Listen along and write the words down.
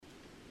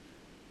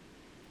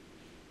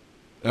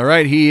All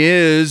right, he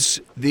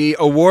is the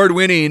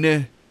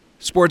award-winning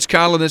sports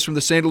columnist from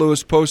the St.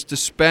 Louis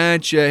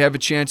Post-Dispatch. I have a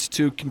chance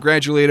to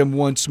congratulate him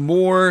once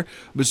more.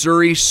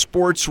 Missouri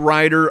Sports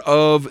Writer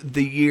of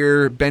the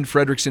Year, Ben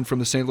Frederickson from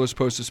the St. Louis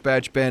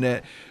Post-Dispatch. Ben,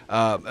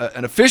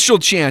 an official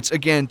chance,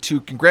 again,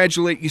 to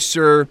congratulate you,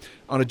 sir,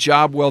 on a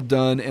job well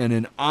done and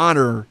an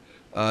honor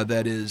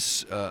that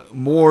is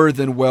more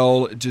than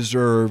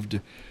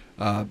well-deserved.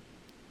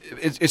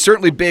 It's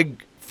certainly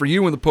big for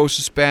you in the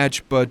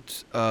Post-Dispatch,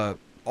 but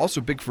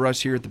also big for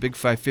us here at the Big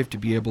 550 to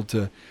be able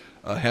to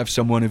have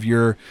someone of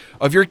your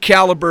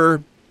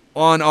caliber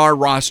on our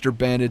roster,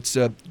 Ben. It's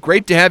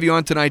great to have you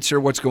on tonight, sir.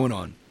 What's going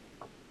on?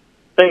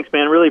 Thanks,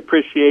 man. Really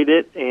appreciate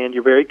it, and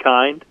you're very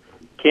kind.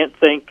 Can't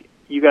thank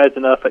you guys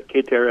enough at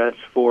KTRS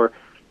for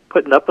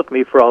putting up with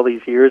me for all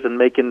these years and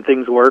making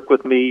things work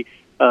with me.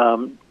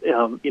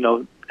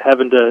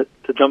 Having to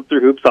jump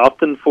through hoops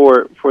often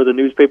for the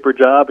newspaper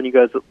job, and you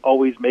guys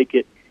always make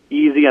it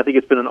easy. I think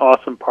it's been an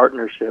awesome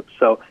partnership.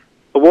 So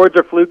awards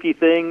are fluky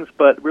things,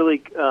 but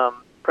really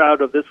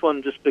proud of this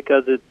one just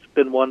because it's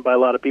been won by a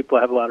lot of people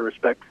I have a lot of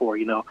respect for.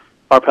 You know,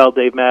 our pal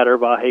Dave Matter,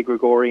 Vahe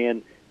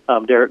Gregorian,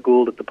 Derek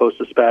Gould at the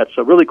Post-Dispatch.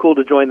 So really cool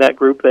to join that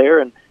group there,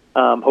 and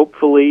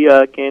hopefully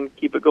can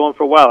keep it going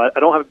for a while. I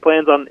don't have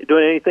plans on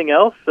doing anything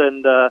else,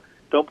 and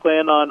don't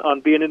plan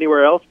on being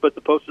anywhere else but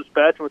the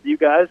Post-Dispatch with you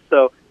guys.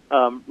 So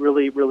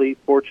really, really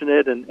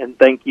fortunate, and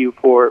thank you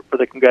for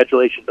the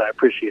congratulations. I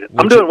appreciate it.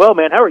 I'm doing well,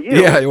 man. How are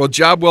you? Yeah, well,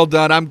 job well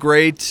done. I'm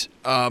great.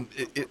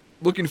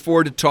 Looking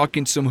forward to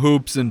talking some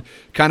hoops and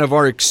kind of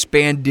our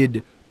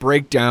expanded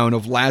breakdown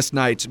of last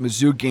night's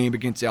Mizzou game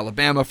against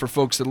Alabama. For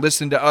folks that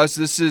listen to us,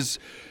 this is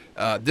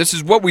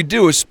what we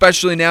do,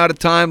 especially now at a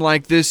time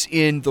like this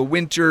in the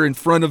winter in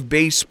front of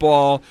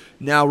baseball,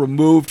 now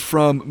removed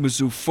from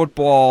Mizzou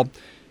football.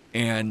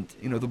 And,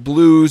 the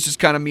Blues is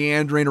kind of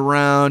meandering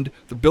around.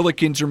 The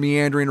Billikens are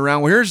meandering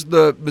around. Well, here's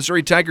the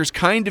Missouri Tigers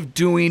kind of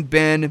doing,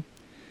 Ben,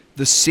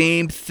 the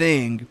same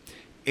thing.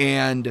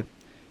 And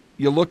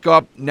you look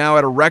up now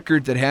at a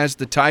record that has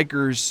the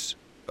Tigers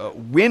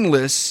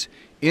winless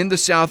in the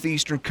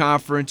Southeastern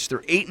Conference. They're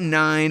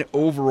 8-9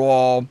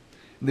 overall.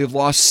 And they've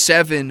lost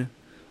 7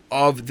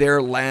 of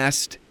their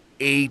last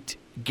 8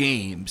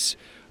 games.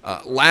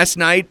 Last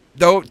night,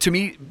 though, to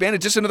me, Ben,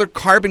 it's just another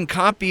carbon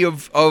copy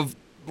of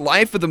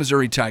life of the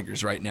Missouri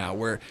Tigers right now,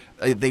 where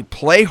they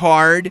play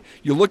hard.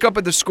 You look up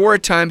at the score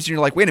at times and you're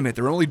like, wait a minute,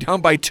 they're only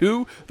down by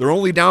 2, they're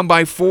only down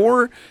by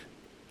 4,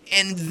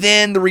 and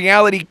then the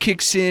reality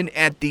kicks in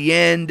at the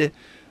end.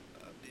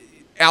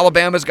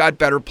 Alabama's got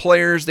better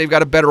players, they've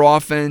got a better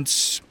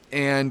offense,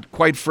 and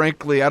quite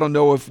frankly, I don't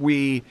know if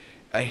we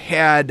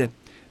had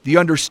the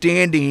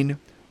understanding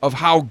of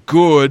how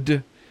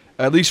good,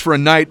 at least for a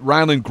night,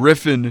 Rylan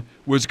Griffin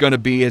was going to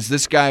be, as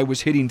this guy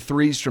was hitting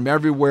threes from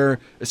everywhere,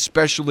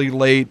 especially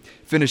late,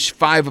 finished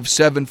 5 of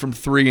 7 from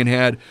 3 and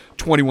had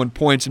 21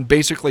 points and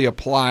basically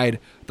applied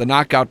the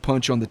knockout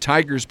punch on the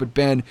Tigers. But,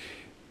 Ben,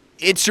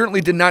 it certainly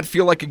did not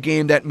feel like a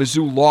game that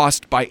Mizzou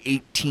lost by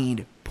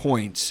 18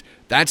 points.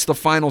 That's the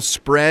final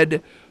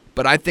spread,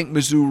 but I think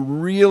Mizzou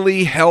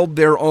really held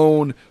their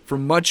own for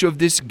much of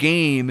this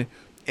game.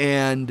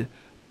 And,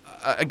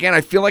 again,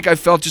 I feel like I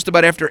felt just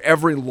about after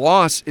every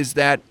loss is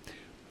that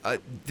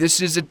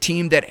this is a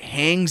team that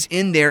hangs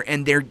in there,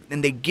 and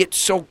they get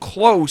so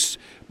close,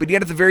 but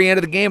yet at the very end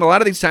of the game, a lot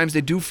of these times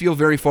they do feel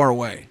very far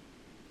away.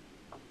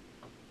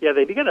 Yeah,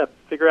 they got to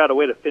figure out a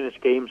way to finish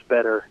games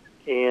better,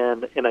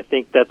 and I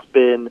think that's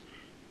been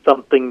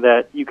something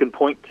that you can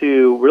point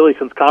to really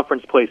since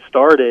conference play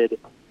started.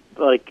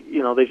 Like,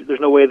 there's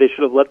no way they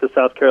should have let the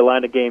South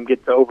Carolina game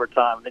get to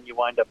overtime, and then you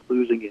wind up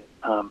losing it.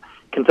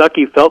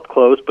 Kentucky felt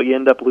close, but you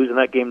end up losing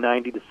that game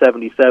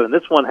 90-77.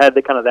 This one had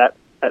the kind of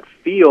that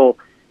feel.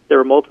 There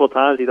were multiple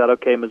times you thought,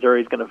 okay,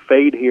 Missouri's going to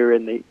fade here,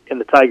 and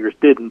the Tigers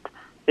didn't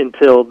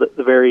until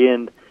the very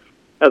end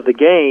of the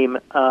game.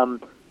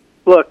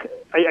 Look,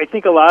 I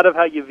think a lot of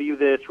how you view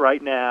this right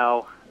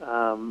now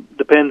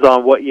depends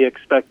on what you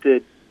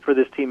expected for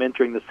this team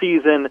entering the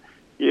season,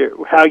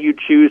 how you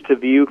choose to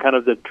view kind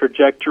of the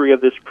trajectory of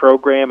this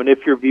program, and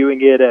if you're viewing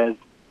it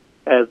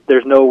as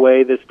there's no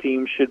way this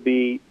team should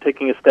be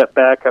taking a step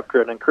back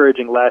after an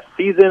encouraging last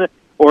season,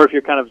 or if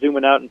you're kind of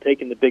zooming out and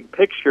taking the big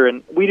picture.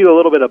 And we do a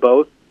little bit of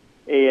both.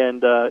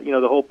 And,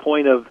 the whole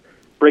point of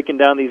breaking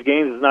down these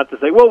games is not to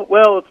say,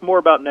 well, it's more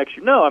about next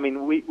year. No, I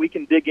mean, we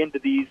can dig into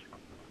these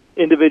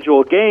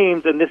individual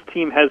games, and this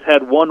team has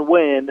had one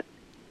win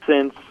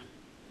since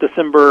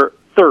December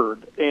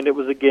 3rd, and that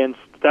was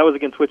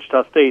against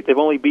Wichita State. They've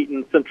only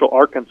beaten Central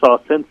Arkansas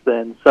since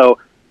then. So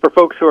for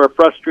folks who are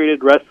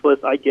frustrated,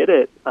 restless, I get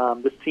it.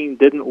 This team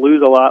didn't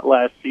lose a lot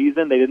last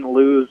season. They didn't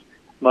lose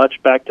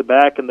much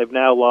back-to-back, and they've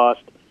now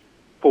lost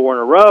 4 in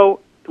a row.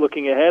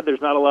 Looking ahead, there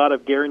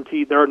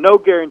are no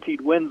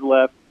guaranteed wins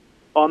left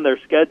on their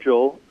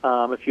schedule.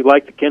 If you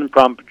like the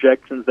KenPom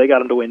projections, they got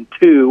them to win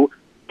 2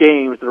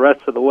 games the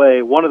rest of the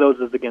way. One of those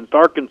is against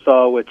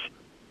Arkansas, which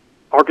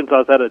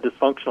Arkansas's had a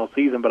dysfunctional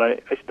season, but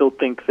I still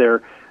think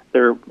they're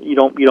you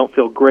don't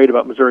feel great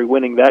about Missouri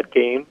winning that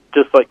game,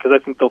 just like because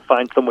I think they'll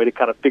find some way to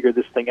kind of figure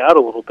this thing out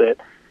a little bit.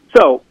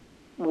 So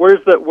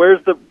where's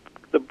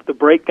the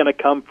break going to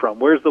come from?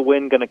 Where's the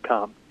win going to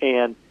come?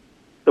 And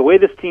the way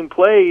this team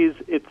plays,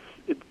 it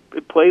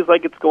plays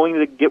like it's going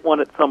to get one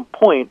at some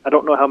point. I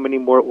don't know how many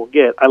more it will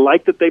get. I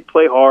like that they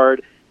play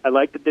hard. I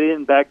like that they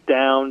didn't back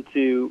down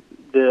to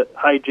the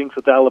hijinks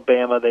with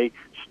Alabama. They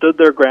stood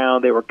their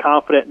ground. They were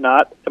confident,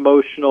 not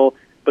emotional,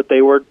 but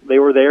they were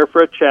there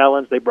for a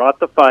challenge. They brought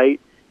the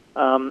fight.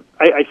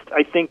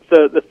 I think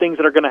the things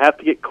that are going to have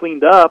to get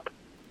cleaned up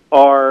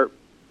are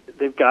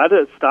they've got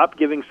to stop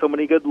giving so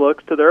many good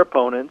looks to their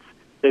opponents.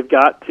 They've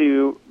got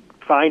to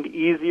find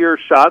easier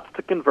shots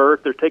to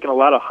convert. They're taking a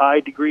lot of high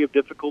degree of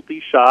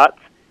difficulty shots,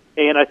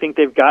 and I think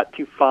they've got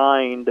to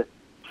find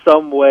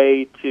some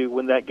way to,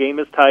 when that game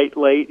is tight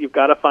late, you've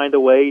got to find a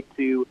way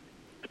to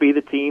be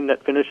the team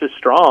that finishes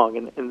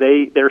strong, and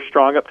they're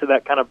strong up to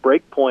that kind of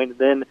break point. And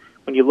then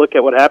when you look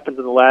at what happens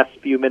in the last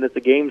few minutes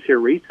of games here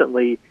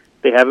recently,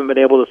 they haven't been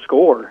able to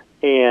score,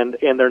 and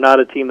they're not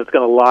a team that's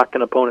going to lock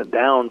an opponent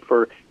down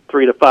for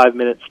 3 to 5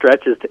 minute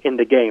stretches to end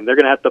the game. They're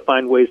going to have to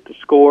find ways to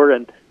score,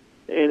 and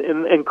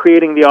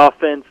creating the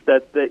offense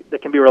that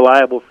can be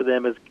reliable for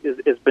them has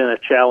been a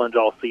challenge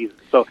all season.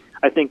 So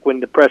I think when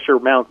the pressure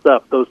mounts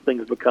up, those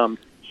things become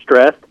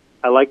stressed.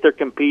 I like their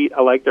compete,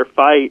 I like their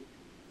fight,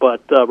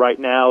 but right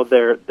now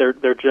they're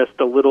just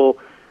a little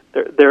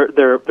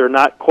they're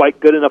not quite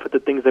good enough at the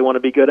things they want to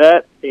be good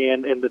at,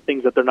 and the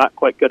things that they're not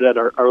quite good at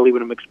are leaving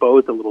them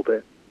exposed a little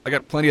bit. I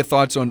got plenty of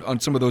thoughts on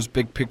some of those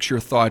big picture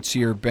thoughts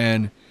here,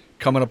 Ben,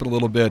 coming up in a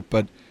little bit,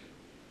 but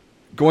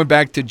going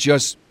back to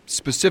just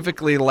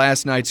specifically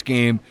last night's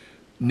game,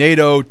 Nate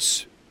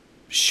Oates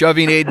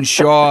shoving Aiden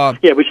Shaw.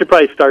 Yeah, we should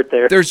probably start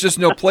there. There's just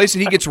no place,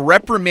 and he gets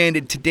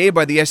reprimanded today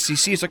by the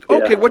SEC. It's like,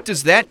 okay, What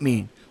does that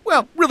mean?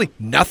 Well, really,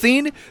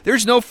 nothing.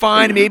 There's no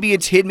fine. Maybe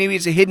it's hidden. Maybe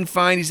it's a hidden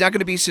fine. He's not going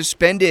to be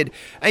suspended.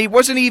 And he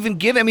wasn't even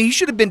given. I mean, he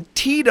should have been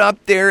teed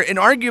up there and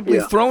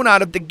arguably thrown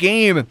out of the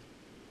game.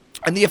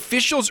 And the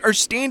officials are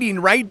standing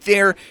right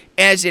there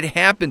as it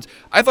happens.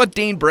 I thought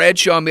Dane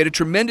Bradshaw made a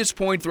tremendous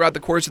point throughout the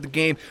course of the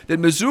game that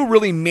Mizzou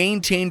really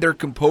maintained their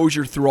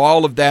composure through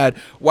all of that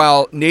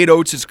while Nate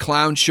Oates'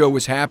 clown show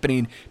was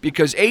happening.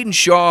 Because Aiden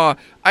Shaw,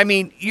 I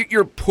mean,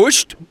 you're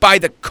pushed by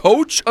the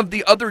coach of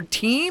the other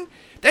team.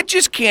 That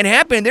just can't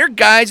happen. They're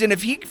guys, and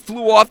if he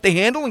flew off the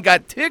handle and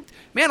got ticked,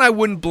 man, I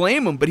wouldn't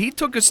blame him. But he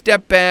took a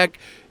step back.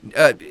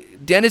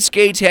 Dennis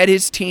Gates had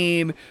his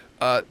team.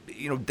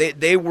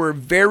 They were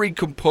very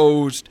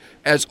composed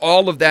as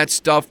all of that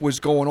stuff was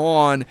going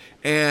on,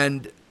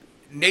 and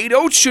Nate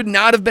Oates should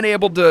not have been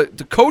able to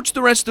coach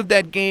the rest of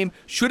that game.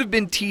 Should have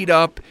been teed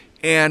up,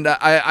 and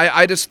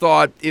I just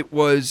thought it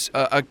was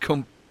a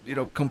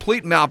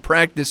complete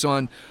malpractice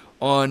on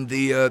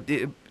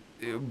the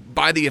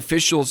by the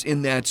officials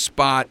in that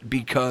spot,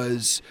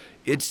 because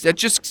it's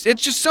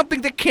just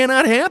something that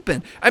cannot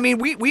happen. I mean,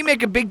 we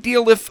make a big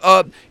deal if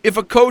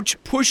a coach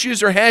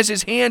pushes or has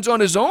his hands on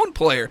his own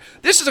player.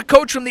 This is a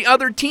coach from the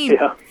other team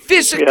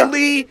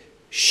physically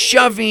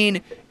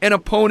shoving an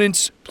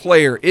opponent's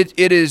player.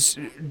 It is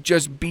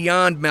just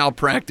beyond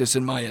malpractice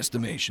in my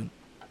estimation.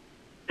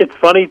 It's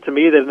funny to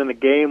me that in a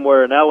game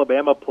where an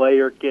Alabama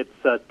player gets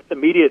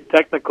immediate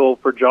technical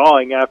for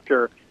jawing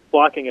after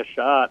blocking a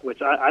shot,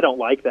 which I don't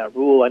like that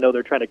rule. I know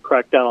they're trying to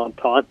crack down on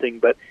taunting,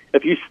 but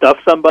if you stuff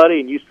somebody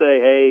and you say,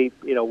 hey,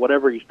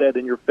 whatever you said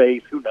in your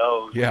face, who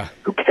knows? Yeah.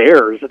 Who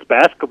cares? It's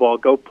basketball.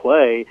 Go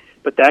play.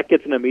 But that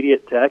gets an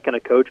immediate tech, and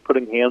a coach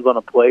putting hands on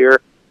a player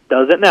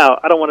doesn't. Now,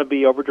 I don't want to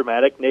be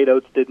overdramatic. Nate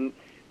Oates didn't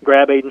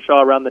grab Aiden Shaw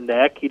around the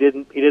neck. He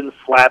didn't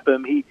slap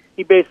him.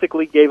 He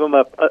basically gave him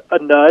a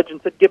nudge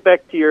and said, get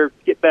back to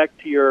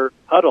your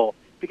huddle,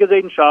 because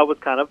Aiden Shaw was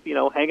kind of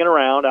hanging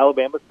around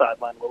Alabama's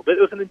sideline a little bit.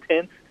 It was an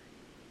intense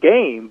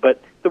game,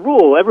 but the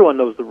rule, everyone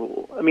knows the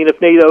rule. I mean,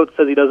 if Nate Oates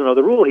says he doesn't know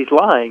the rule, he's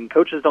lying.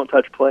 Coaches don't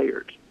touch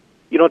players.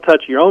 You don't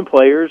touch your own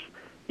players.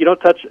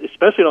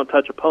 Especially don't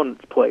touch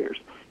opponents' players.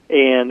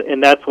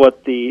 And that's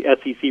what the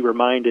SEC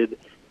reminded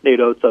Nate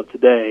Oates of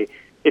today.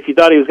 If you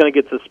thought he was going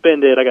to get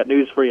suspended, I got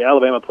news for you.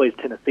 Alabama plays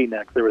Tennessee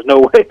next. There was no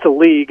way the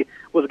league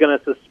was going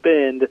to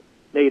suspend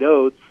Nate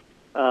Oates.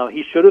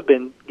 He should have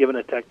been given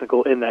a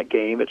technical in that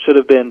game. It should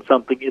have been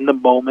something in the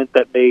moment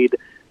that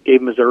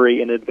gave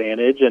Missouri an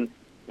advantage. And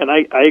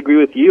I agree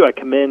with you. I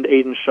commend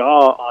Aiden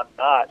Shaw on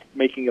not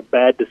making a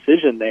bad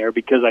decision there,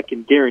 because I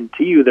can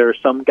guarantee you there are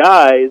some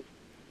guys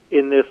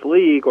in this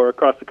league or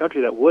across the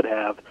country that would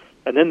have,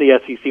 and then the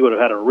SEC would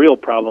have had a real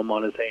problem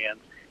on his hands.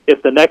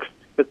 If the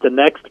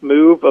next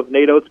move of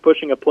Nate Oates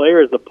pushing a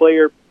player is the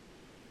player,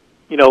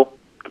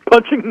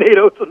 punching Nate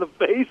Oates in the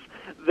face,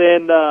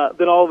 then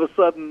all of a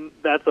sudden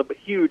that's a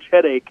huge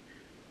headache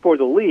for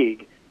the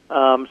league.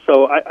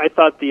 So I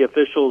thought the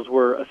officials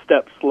were a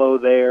step slow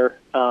there.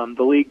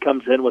 The league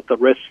comes in with the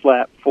wrist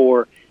slap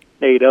for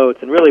Nate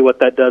Oates, and really what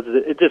that does is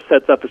it just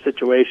sets up a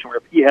situation where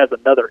if he has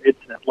another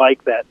incident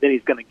like that, then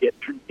he's going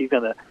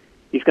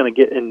to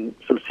get in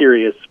some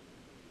serious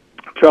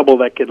trouble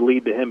that could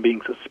lead to him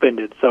being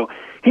suspended. So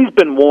he's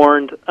been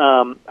warned.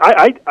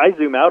 I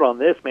zoom out on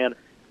this, man.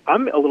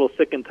 I'm a little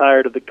sick and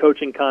tired of the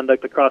coaching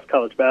conduct across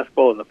college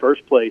basketball in the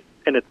first place,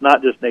 and it's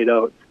not just Nate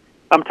Oates.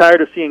 I'm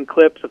tired of seeing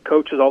clips of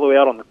coaches all the way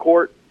out on the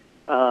court.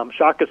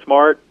 Shaka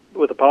Smart,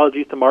 with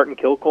apologies to Martin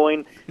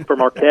Kilcoyne for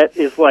Marquette,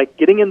 is like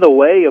getting in the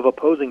way of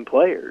opposing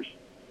players.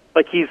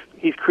 Like he's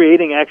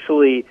creating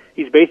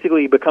he's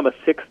basically become a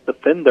sixth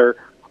defender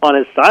on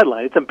his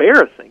sideline. It's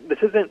embarrassing. This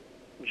isn't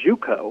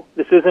JUCO.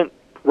 This isn't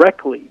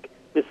rec league.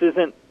 This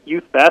isn't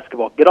youth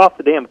basketball. Get off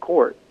the damn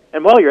court.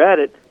 And while you're at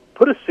it,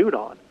 put a suit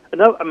on.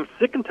 I'm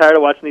sick and tired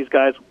of watching these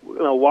guys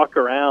walk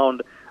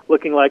around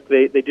looking like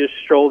they just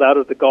strolled out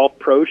of the golf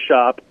pro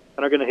shop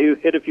and are going to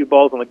hit a few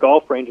balls on the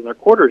golf range in their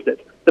quarters.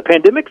 The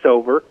pandemic's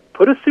over.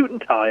 Put a suit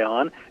and tie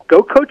on.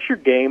 Go coach your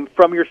game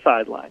from your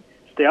sideline.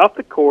 Stay off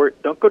the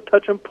court. Don't go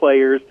touching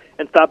players,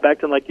 and stop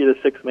acting like you're the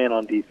sixth man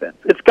on defense.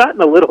 It's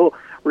gotten a little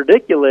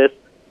ridiculous,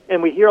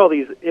 and we hear all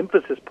these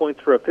emphasis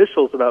points for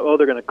officials about,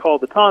 they're going to call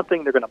the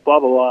taunting, they're going to blah,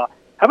 blah, blah.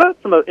 How about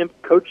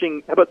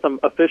some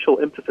official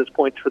emphasis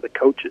points for the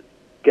coaches?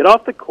 Get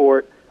off the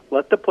court,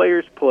 let the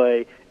players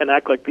play, and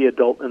act like the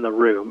adult in the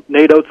room.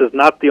 Nate Oates is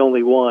not the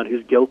only one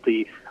who's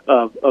guilty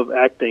of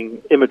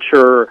acting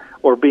immature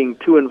or being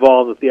too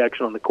involved with the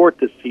action on the court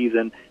this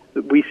season.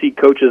 We see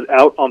coaches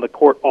out on the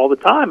court all the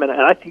time, and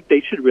I think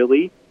they should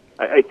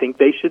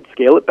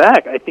scale it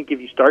back. I think if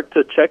you start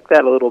to check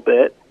that a little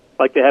bit,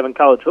 like they have in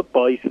college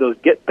football, you see those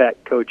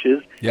get-back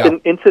coaches,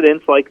 and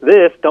incidents like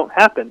this don't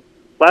happen.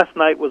 Last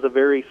night was a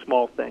very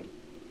small thing.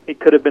 It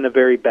could have been a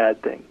very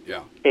bad thing.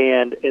 Yeah.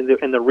 And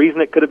the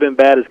reason it could have been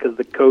bad is because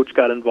the coach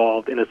got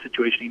involved in a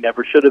situation he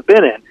never should have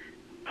been in.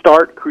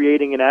 Start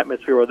creating an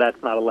atmosphere where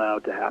that's not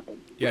allowed to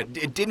happen. Yeah,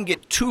 it didn't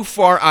get too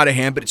far out of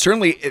hand, but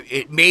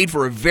it made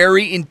for a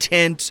very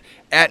intense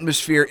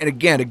atmosphere. And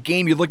again, a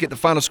game, you look at the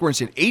final score and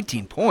said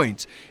 18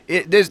 points.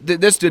 This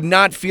did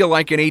not feel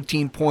like an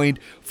 18-point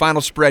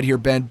final spread here,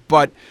 Ben,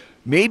 but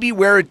maybe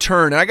where it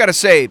turned. And I got to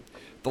say,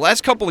 the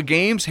last couple of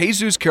games,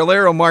 Jesus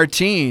Calero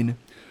Martin,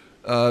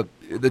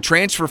 the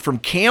transfer from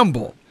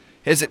Campbell,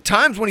 has at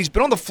times when he's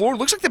been on the floor,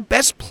 looks like the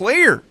best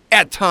player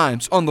at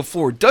times on the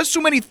floor. Does so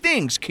many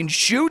things. Can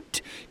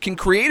shoot, can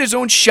create his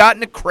own shot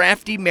in a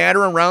crafty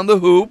manner around the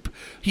hoop.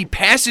 He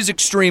passes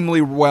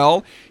extremely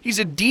well. He's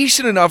a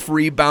decent enough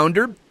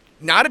rebounder,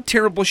 not a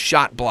terrible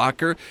shot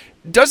blocker.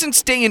 Doesn't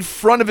stay in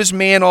front of his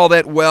man all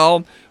that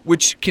well,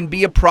 which can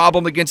be a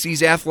problem against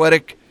these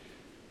athletic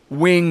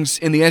wings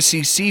in the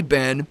SEC,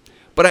 Ben.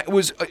 But it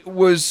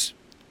was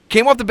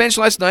came off the bench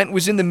last night and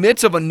was in the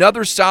midst of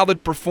another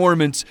solid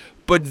performance,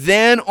 but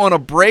then on a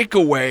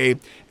breakaway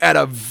at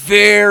a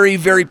very,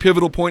 very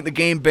pivotal point in the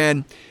game,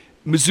 Ben,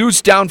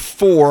 Mizzou's down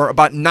 4,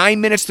 about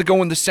 9 minutes to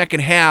go in the second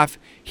half.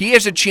 He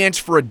has a chance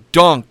for a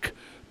dunk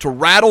to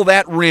rattle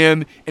that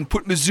rim and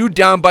put Mizzou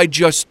down by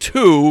just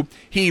 2.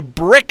 He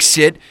bricks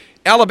it.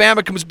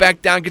 Alabama comes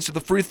back down, gets to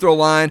the free throw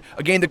line.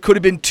 A game that could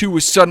have been 2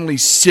 was suddenly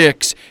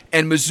 6,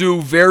 and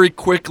Mizzou very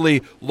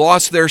quickly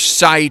lost their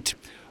sight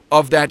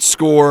of that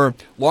score,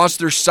 lost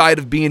their sight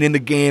of being in the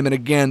game, and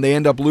again, they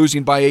end up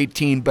losing by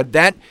 18. But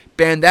that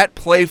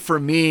play for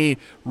me,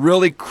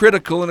 really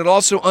critical, and it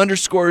also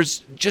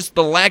underscores just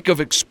the lack of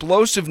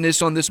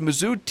explosiveness on this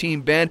Mizzou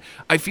team, Ben.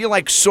 I feel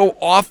like so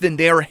often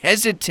they are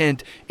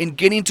hesitant in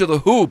getting to the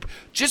hoop.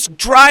 Just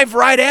drive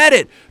right at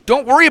it.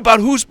 Don't worry about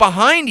who's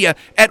behind you.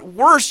 At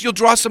worst, you'll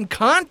draw some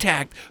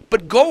contact,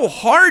 but go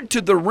hard to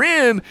the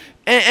rim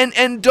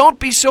and don't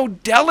be so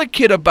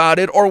delicate about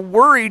it or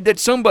worried that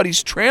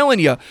somebody's trailing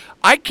you.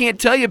 I can't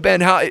tell you,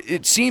 Ben, how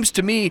it seems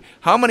to me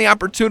how many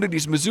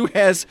opportunities Mizzou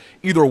has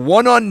either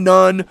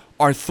 1-on-none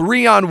or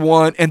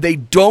 3-on-1, and they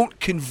don't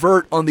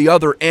convert on the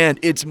other end.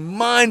 It's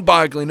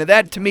mind-boggling. And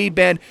that, to me,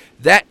 Ben,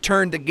 that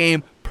turned the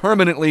game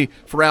permanently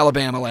for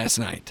Alabama last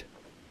night.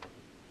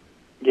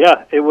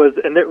 Yeah, it was,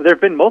 and there have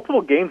been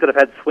multiple games that have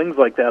had swings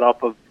like that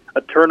off of a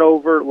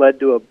turnover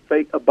led to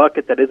a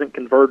bucket that isn't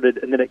converted,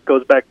 and then it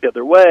goes back the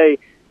other way.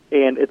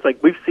 And it's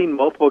like we've seen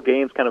multiple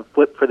games kind of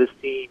flip for this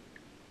team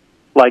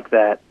like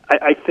that.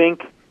 I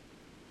think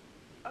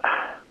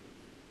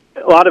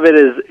a lot of it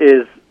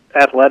is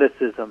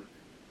athleticism.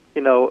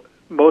 You know,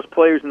 most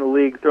players in the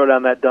league throw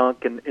down that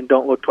dunk and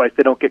don't look twice.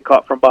 They don't get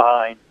caught from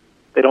behind.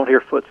 They don't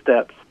hear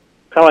footsteps.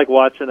 Kind of like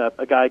watching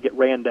a guy get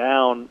ran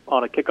down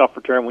on a kickoff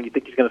return when you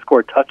think he's going to score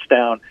a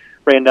touchdown,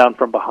 ran down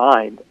from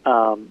behind.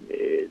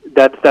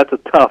 That's a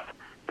tough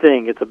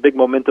thing. It's a big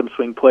momentum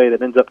swing play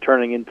that ends up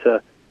turning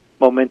into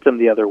momentum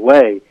the other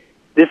way.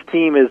 This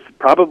team is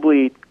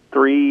probably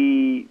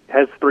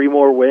has 3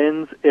 more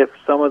wins if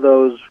some of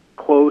those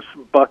close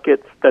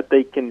buckets that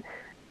they can.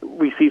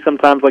 We see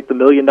sometimes like the $1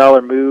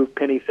 million move,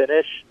 penny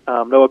finish.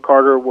 Noah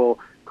Carter will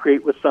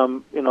create with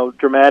some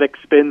dramatic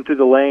spin through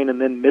the lane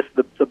and then miss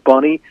the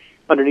bunny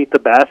underneath the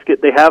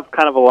basket. They have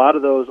kind of a lot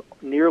of those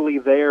nearly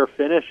there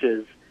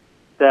finishes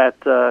that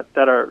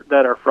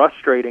are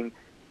frustrating.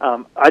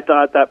 I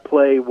thought that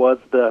play was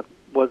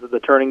the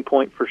turning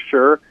point for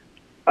sure.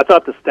 I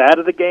thought the stat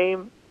of the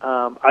game,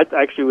 I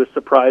actually was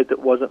surprised it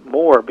wasn't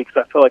more because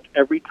I feel like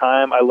every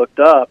time I looked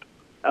up,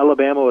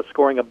 Alabama was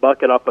scoring a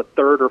bucket off a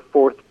third or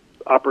fourth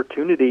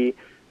opportunity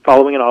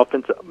following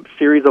an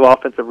series of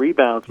offensive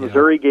rebounds. Yeah.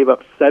 Missouri gave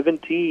up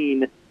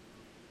 17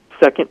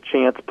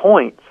 second-chance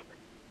points.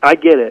 I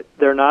get it.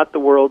 They're not the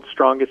world's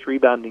strongest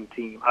rebounding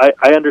team.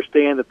 I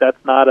understand that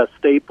that's not a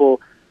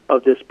staple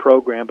of this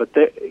program, but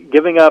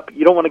giving up,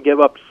 you don't want to give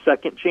up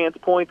second-chance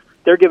points.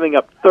 They're giving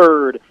up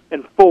third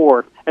and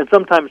fourth and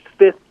sometimes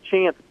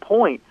fifth-chance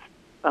points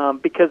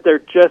because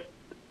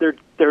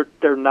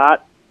they're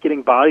not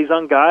getting bodies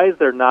on guys.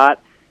 They're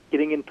not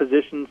getting in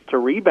positions to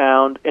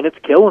rebound, and it's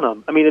killing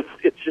them. I mean,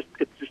 it's just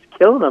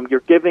killing them.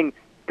 You're giving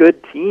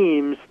good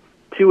teams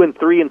 2 and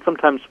 3 and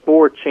sometimes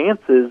 4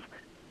 chances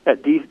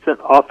at decent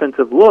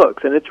offensive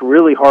looks, and it's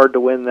really hard to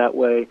win that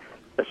way,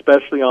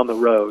 especially on the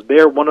road.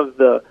 They're one of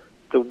the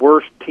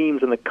worst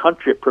teams in the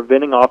country at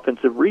preventing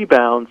offensive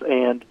rebounds,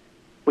 and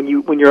when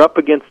you're up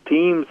against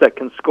teams that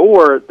can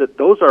score,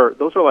 those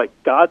are like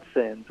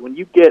godsends. When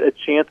you get a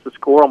chance to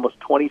score almost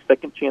 20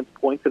 second chance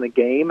points in a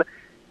game,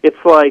 it's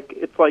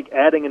like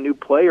adding a new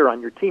player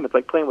on your team. It's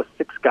like playing with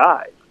 6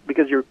 guys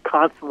because you're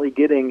constantly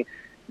getting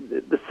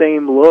the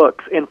same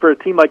looks. And for a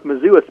team like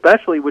Mizzou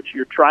especially, which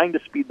you're trying to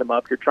speed them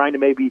up, you're trying to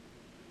maybe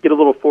get a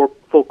little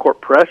full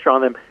court pressure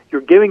on them,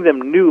 you're giving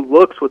them new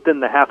looks within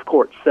the half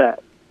court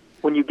set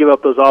when you give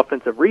up those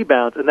offensive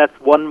rebounds, and that's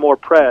one more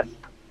press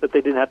that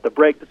they didn't have to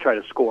break to try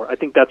to score. I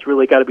think that's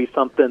really got to be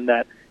something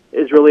that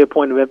is really a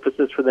point of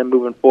emphasis for them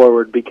moving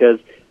forward because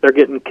they're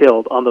getting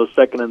killed on those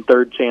second and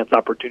third chance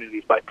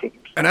opportunities by teams.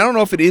 And I don't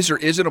know if it is or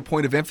isn't a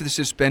point of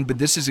emphasis, Ben, but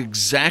this is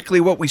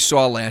exactly what we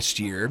saw last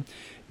year.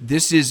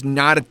 This is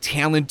not a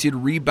talented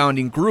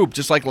rebounding group,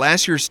 just like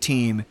last year's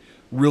team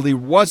really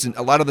wasn't.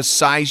 A lot of the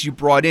size you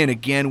brought in,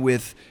 again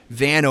with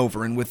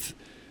Vanover and with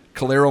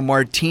Calero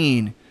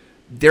Martin,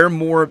 they're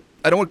more,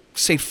 I don't want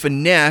to say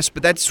finesse,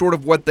 but that's sort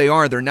of what they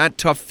are. They're not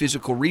tough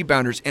physical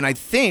rebounders. And I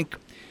think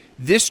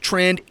this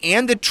trend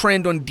and the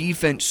trend on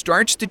defense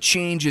starts to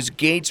change as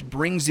Gates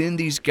brings in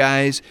these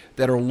guys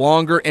that are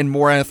longer and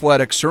more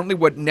athletic. Certainly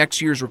what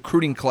next year's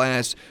recruiting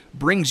class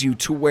brings you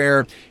to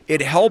where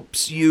it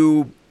helps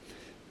you,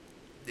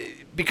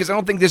 because I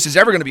don't think this is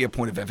ever going to be a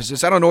point of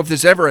emphasis. I don't know if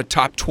there's ever a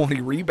top 20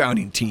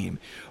 rebounding team,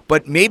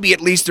 but maybe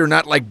at least they're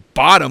not like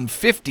bottom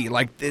 50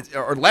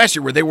 or last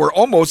year where they were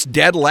almost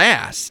dead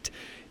last.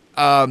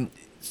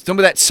 Some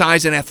of that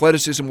size and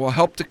athleticism will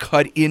help to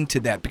cut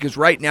into that because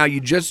right now you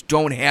just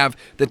don't have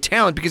the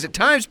talent because at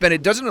times, Ben,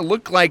 it doesn't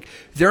look like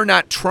they're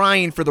not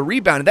trying for the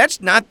rebound. And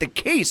that's not the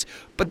case,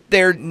 but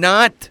they're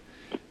not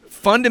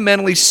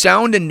fundamentally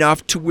sound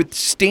enough to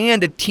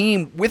withstand a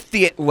team with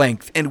the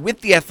length and with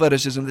the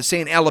athleticism that,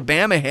 say,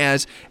 Alabama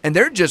has, and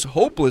they're just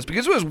hopeless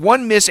because it was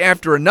one miss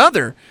after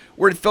another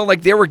where it felt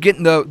like they were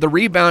getting the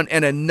rebound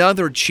and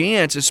another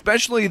chance,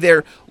 especially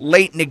there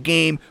late in the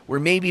game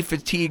where maybe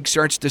fatigue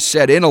starts to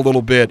set in a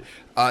little bit.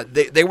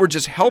 They were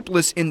just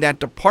helpless in that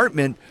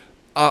department.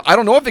 I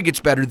don't know if it gets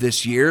better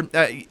this year.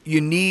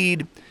 You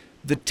need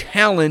the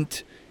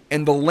talent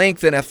and the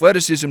length and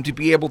athleticism to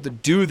be able to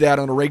do that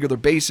on a regular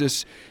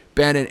basis,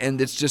 Ben, and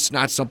it's just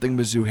not something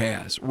Mizzou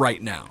has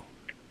right now.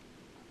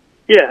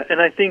 Yeah, and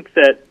I think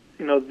that,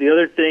 the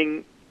other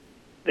thing,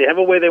 they have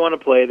a way they want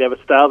to play, they have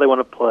a style they want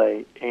to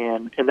play,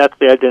 and that's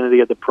the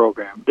identity of the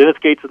program. Dennis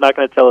Gates is not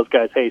going to tell his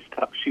guys, hey,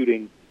 stop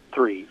shooting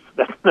threes.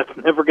 That's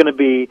never going to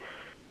be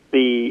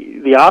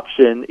the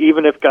option,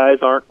 even if guys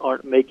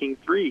aren't making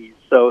threes.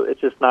 So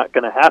it's just not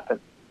going to happen.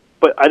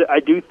 But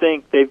I do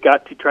think they've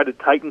got to try to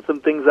tighten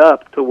some things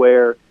up to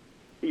where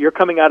you're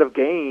coming out of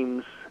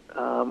games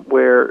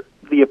where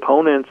the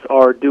opponents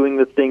are doing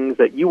the things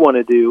that you want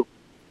to do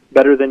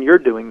better than you're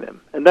doing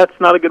them. And that's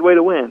not a good way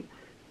to win.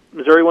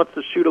 Missouri wants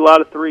to shoot a lot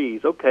of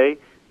threes. Okay,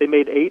 they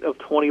made 8 of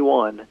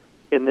 21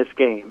 in this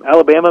game.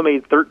 Alabama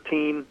made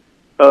 13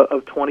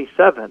 of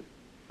 27.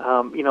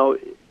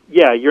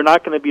 Yeah, you're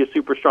not going to be a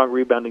super strong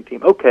rebounding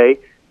team. Okay,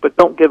 but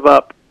don't give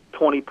up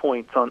 20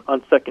 points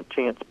on second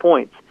chance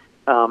points.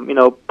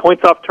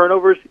 Points off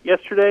turnovers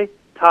yesterday,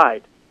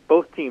 tied.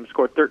 Both teams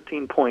scored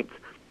 13 points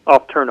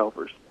off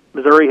turnovers.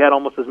 Missouri had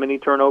almost as many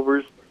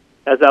turnovers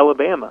as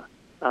Alabama.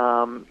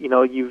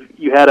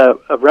 You had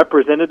a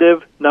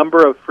representative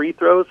number of free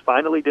throws.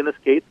 Finally, Dennis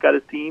Gates got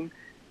his team,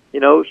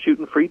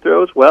 shooting free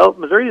throws. Well,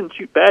 Missouri didn't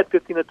shoot bad,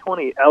 15 of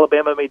 20.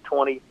 Alabama made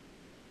 20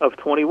 of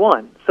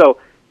 21. So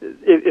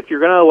if you're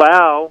going to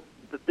allow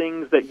the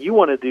things that you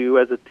want to do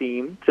as a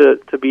team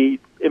to be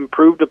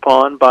improved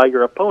upon by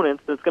your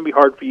opponents, then it's going to be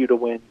hard for you to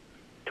win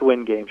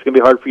games. It's going to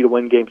be hard for you to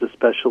win games,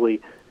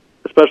 especially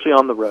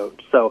on the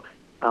road. So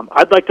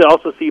I'd like to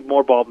also see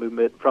more ball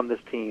movement from this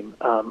team.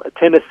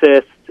 10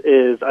 assists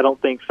is, I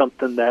don't think,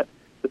 something that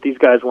these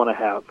guys want to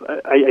have.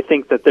 I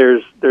think that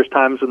there's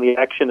times when the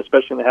action,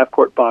 especially in the half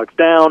court, bogs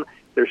down.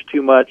 There's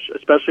too much,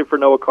 especially for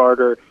Noah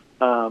Carter.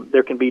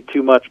 There can be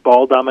too much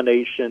ball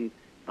domination.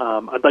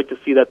 I'd like to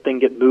see that thing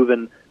get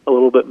moving a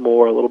little bit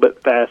more, a little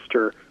bit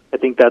faster. I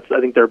think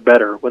they're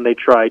better when they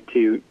try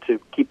to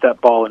keep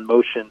that ball in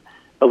motion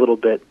a little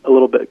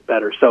bit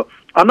better. So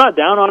I'm not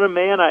down on them,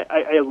 man.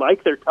 I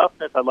like their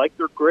toughness. I like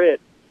their grit.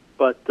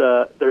 but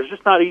there's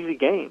just not easy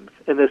games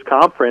in this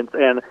conference,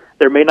 and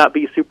there may not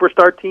be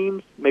superstar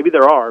teams. Maybe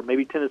there are.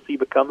 Maybe Tennessee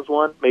becomes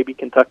one. Maybe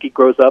Kentucky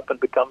grows up and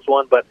becomes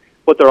one. But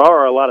what there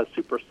are a lot of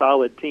super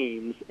solid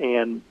teams,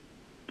 and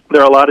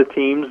there are a lot of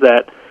teams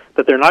that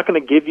they're not going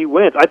to give you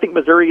wins. I think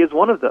Missouri is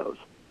one of those.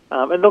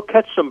 And they'll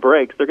catch some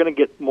breaks. They're going to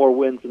get more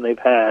wins than they've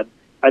had.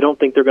 I don't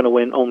think they're going to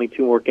win only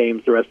 2 more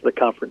games the rest of the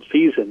conference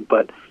season,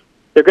 but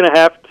they're going to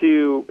have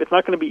to. It's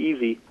not going to be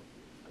easy.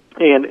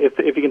 And if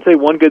you can say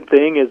one good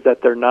thing is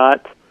that they're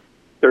not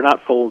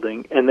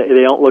folding, and they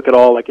don't look at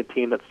all like a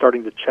team that's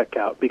starting to check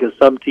out, because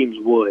some teams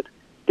would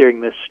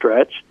during this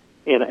stretch,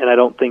 and I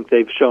don't think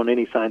they've shown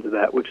any signs of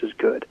that, which is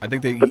good. I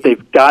think but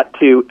they've got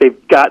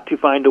to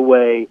find a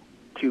way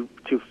to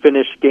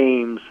finish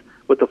games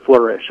with a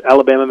flourish.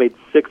 Alabama made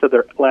 6 of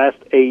their last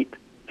 8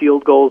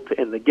 field goals to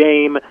end the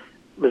game.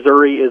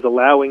 Missouri is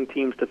allowing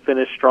teams to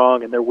finish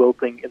strong, and they're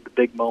wilting in the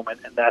big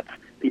moment, and that's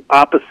the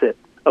opposite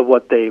of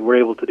what they were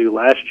able to do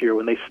last year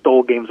when they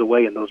stole games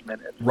away in those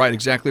minutes. Right,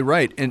 exactly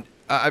right. And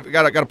I've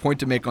got a point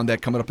to make on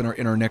that coming up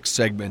in our next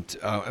segment,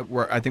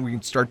 where I think we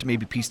can start to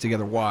maybe piece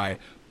together why.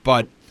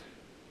 But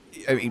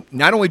I mean,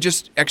 not only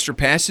just extra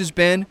passes,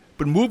 Ben,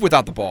 but move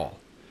without the ball.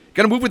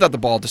 Got to move without the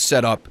ball to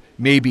set up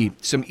maybe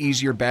some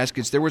easier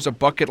baskets. There was a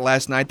bucket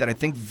last night that I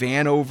think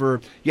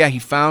Vanover, he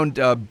found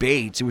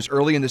Bates. It was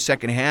early in the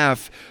second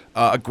half.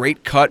 A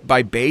great cut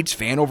by Bates.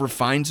 Vanover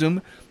finds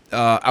him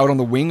out on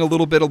the wing a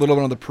little bit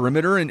on the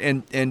perimeter,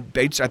 and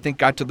Bates, I think,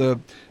 got to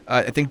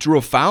drew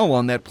a foul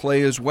on that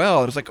play as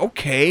well. It was like,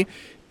 okay,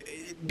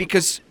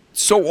 because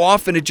so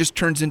often it just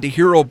turns into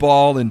hero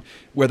ball, and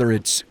whether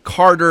it's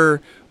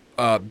Carter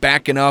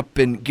backing up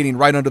and getting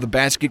right under the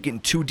basket, getting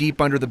too deep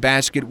under the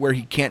basket where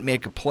he can't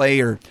make a play,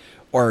 or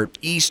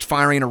East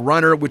firing a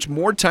runner, which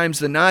more times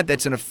than not,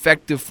 that's an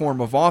effective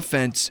form of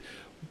offense.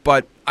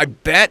 But I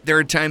bet there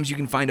are times you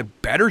can find a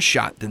better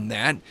shot than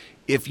that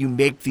if you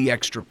make the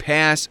extra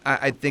pass.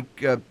 I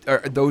think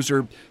those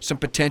are some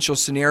potential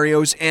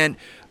scenarios. And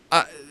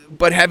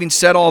but having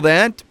said all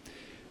that,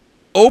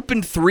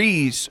 open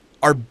threes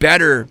are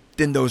better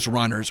than those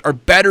runners, are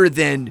better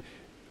than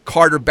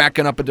Carter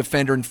backing up a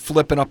defender and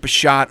flipping up a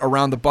shot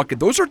around the bucket.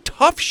 Those are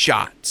tough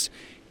shots.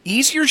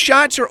 Easier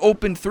shots are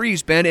open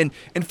threes, Ben.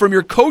 And from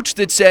your coach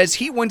that says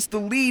he wants to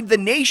lead the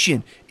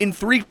nation in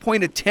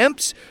three-point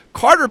attempts,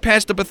 Carter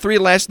passed up a 3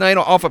 last night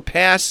off a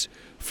pass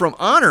from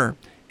Honor. And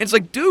it's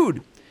like,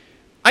 dude,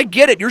 I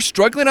get it. You're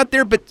struggling out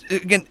there, but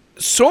again,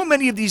 so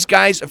many of these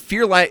guys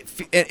feel like,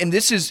 and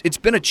it's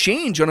been a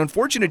change, an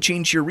unfortunate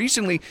change here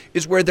recently,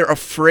 is where they're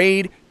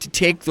afraid to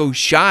take those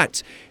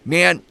shots.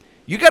 Man,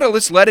 you got to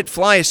just let it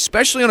fly,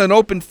 especially on an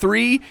open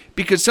 3,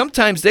 because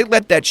sometimes they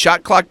let that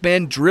shot clock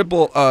man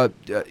dribble,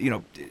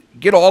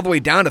 get all the way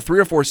down to 3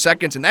 or 4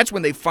 seconds, and that's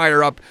when they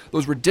fire up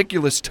those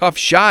ridiculous tough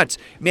shots.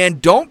 Man,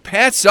 don't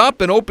pass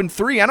up an open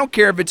 3. I don't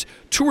care if it's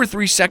 2 or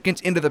 3 seconds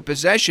into the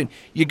possession.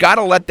 You got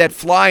to let that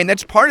fly, and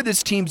that's part of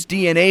this team's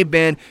DNA,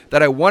 Ben,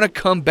 that I want to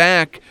come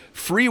back,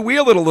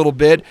 freewheel it a little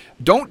bit.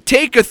 Don't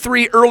take a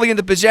 3 early in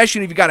the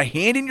possession if you got a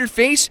hand in your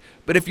face,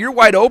 but if you're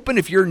wide open,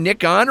 if you're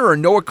Nick Honor or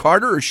Noah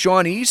Carter or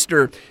Sean East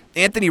or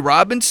Anthony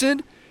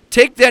Robinson,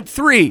 take that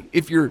 3.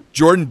 If you're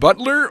Jordan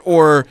Butler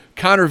or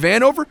Connor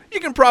Vanover, you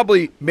can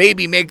probably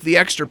maybe make the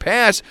extra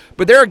pass.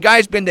 But there are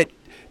guys, Ben, that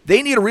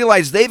they need to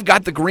realize they've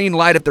got the green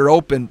light if they're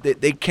open.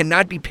 They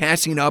cannot be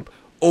passing up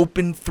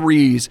open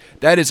 3s.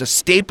 That is a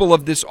staple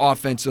of this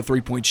offense, the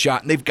three-point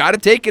shot, and they've got to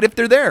take it if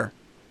they're there.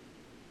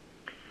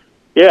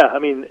 Yeah, I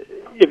mean,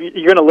 if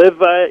you're going to live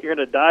by it, you're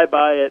going to die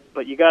by it,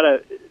 but you got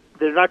to.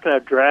 They're not going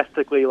to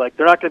drastically,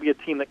 they're not going to be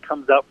a team that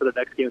comes out for the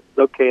next game and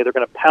says, okay, they're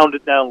going to pound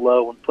it down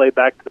low and play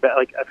back to the back.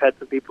 Like, I've had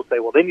some people say,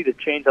 well, they need to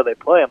change how they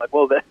play. I'm like,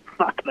 well, that's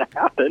not going to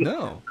happen.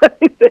 No.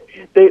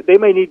 they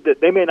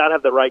may not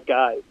have the right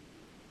guys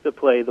to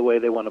play the way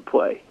they want to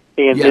play.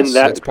 And yes, then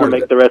that's going to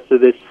make the rest of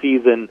this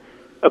season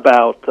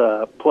about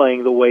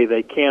playing the way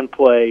they can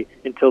play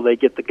until they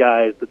get the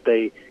guys that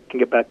they can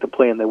get back to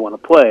playing they want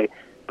to play.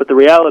 But the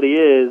reality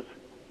is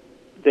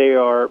they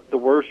are the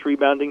worst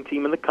rebounding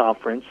team in the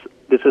conference.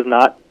 This is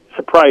not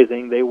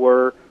surprising. They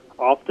were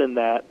often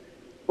that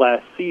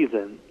last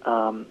season.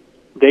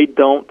 They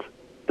don't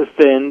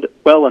defend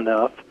well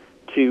enough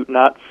to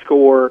not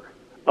score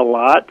a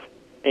lot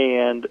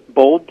and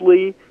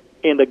boldly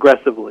and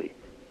aggressively.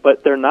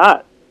 But they're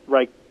not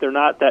right. They're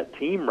not that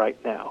team right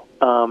now.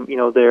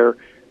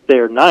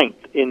 They're 9th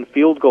in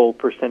field goal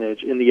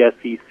percentage in the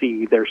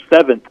SEC. They're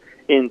 7th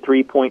in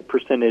 3-point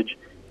percentage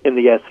in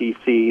the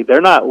SEC.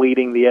 They're not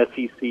leading the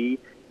SEC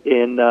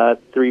in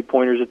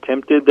 3-pointers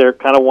attempted. They're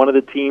kind of one of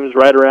the teams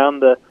right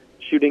around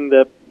shooting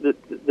the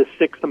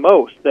 6th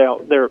most.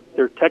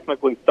 They're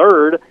technically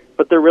 3rd,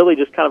 but they're really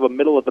just kind of a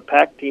middle of the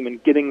pack team in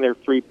getting their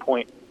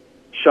 3-point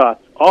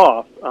shots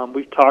off.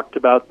 We've talked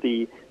about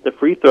the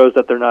free throws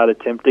that they're not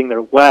attempting.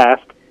 They're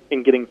last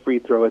in getting free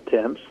throw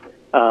attempts,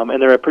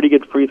 and they're a pretty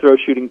good free throw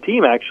shooting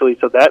team actually.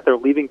 So that they're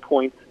leaving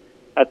points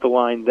at the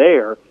line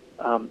there.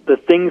 The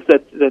things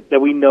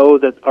that we know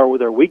that are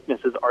their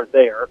weaknesses are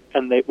there,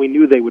 and we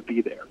knew they would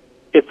be there.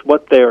 It's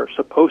what they're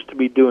supposed to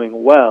be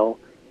doing well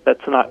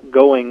that's not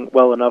going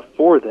well enough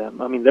for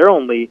them. I mean,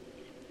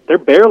 they're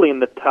barely in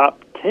the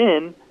top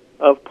 10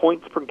 of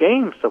points per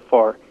game so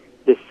far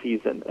this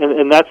season,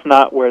 and that's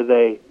not where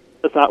they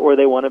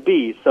want to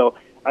be. So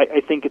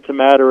I think it's a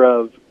matter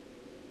of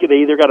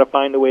they either got to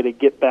find a way to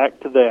get back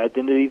to the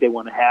identity they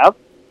want to have,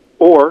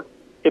 or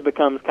it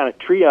becomes kind of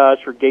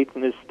triage for Gates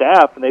and his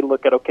staff, and they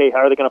look at, okay, how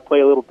are they going to play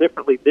a little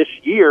differently this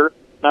year,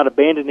 not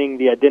abandoning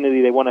the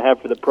identity they want to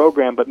have for the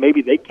program, but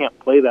maybe they can't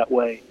play that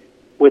way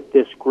with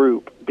this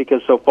group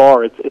because so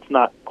far it's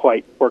not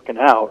quite working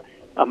out.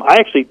 I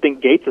actually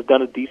think Gates has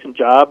done a decent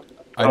job.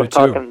 I was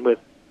talking with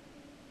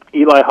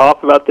Eli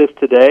Hoff about this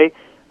today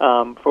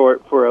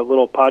for a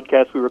little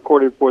podcast we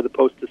recorded for the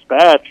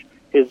Post-Dispatch,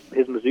 his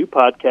Mizzou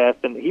podcast,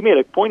 and he made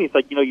a point. He's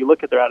like, you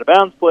look at their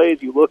out-of-bounds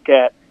plays, you look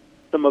at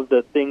some of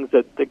the things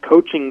that the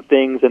coaching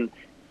things, and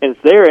it's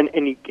there,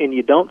 and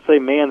you don't say,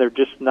 man, they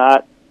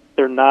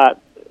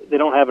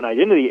don't have an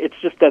identity. It's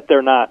just that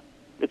they're not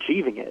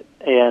achieving it,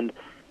 and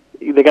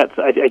they got.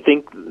 I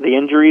think the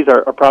injuries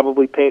are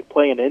probably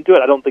playing into it.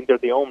 I don't think they're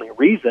the only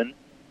reason,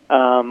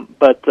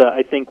 but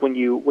I think when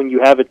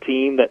you have a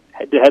team that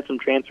had some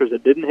transfers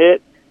that didn't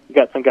hit, you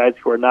got some guys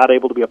who are not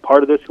able to be a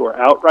part of this, who are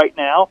out right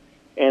now,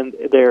 and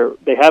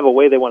they have a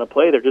way they want to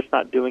play. They're just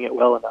not doing it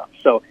well enough.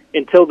 So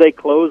until they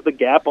close the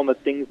gap on the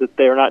things that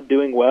they're not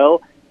doing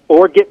well,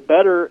 or get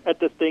better at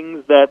the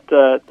things that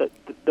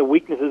the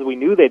weaknesses we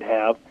knew they'd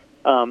have,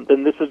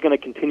 then this is going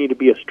to continue to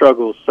be a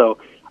struggle. So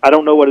I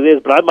don't know what it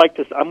is, but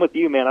I'm with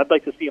you, man. I'd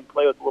like to see him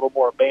play with a little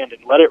more abandon.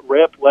 Let it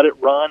rip, let it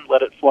run,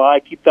 let it fly,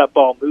 keep that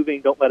ball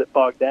moving, don't let it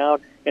bog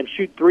down, and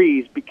shoot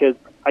threes, because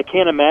I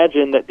can't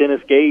imagine that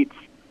Dennis Gates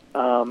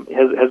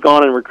has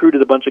gone and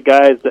recruited a bunch of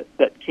guys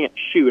that can't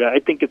shoot. I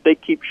think if they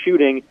keep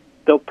shooting,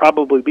 they'll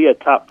probably be a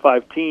top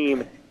 5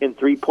 team in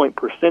 3-point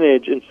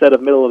percentage instead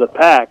of middle of the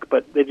pack,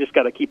 but they just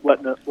got to keep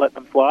letting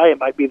them fly. It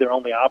might be their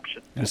only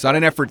option. And it's not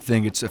an effort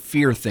thing, it's a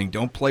fear thing.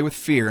 Don't play with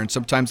fear, and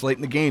sometimes late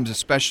in the games,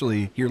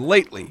 especially here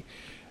lately.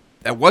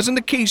 That wasn't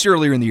the case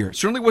earlier in the year. It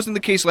certainly wasn't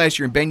the case last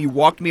year. And, Ben, you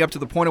walked me up to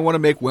the point I want to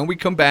make when we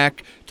come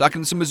back,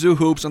 talking some Mizzou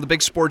hoops on the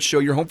big sports show.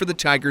 You're home for the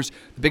Tigers,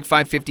 the big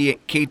 550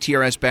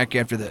 KTRS back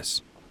after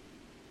this.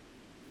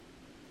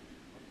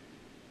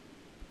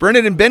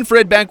 Brennan and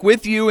Benfred back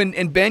with you,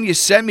 and Ben, you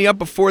set me up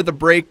before the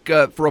break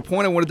for a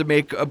point I wanted to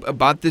make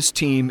about this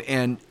team,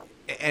 and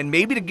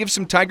maybe to give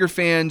some Tiger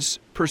fans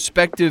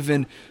perspective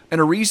and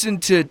a reason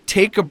to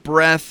take a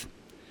breath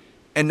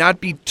and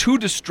not be too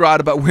distraught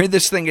about where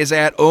this thing is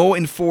at.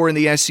 0-4 in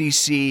the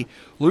SEC,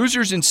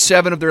 losers in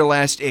 7 of their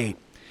last 8.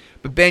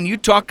 But Ben, you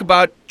talk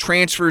about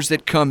transfers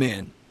that come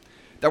in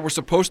that were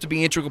supposed to be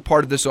an integral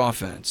part of this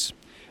offense,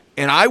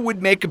 and I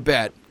would make a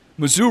bet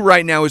Mizzou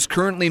right now is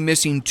currently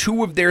missing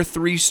 2 of their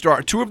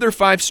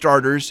 5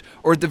 starters,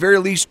 or at the very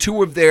least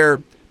 2 of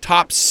their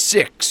top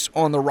 6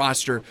 on the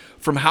roster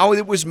from how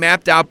it was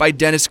mapped out by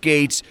Dennis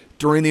Gates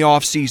during the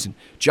offseason.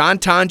 John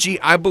Tanji,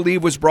 I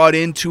believe, was brought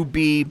in to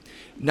be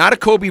not a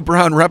Kobe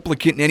Brown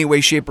replicant in any way,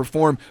 shape, or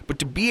form, but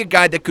to be a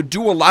guy that could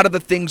do a lot of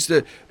the things,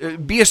 to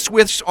be a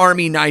Swiss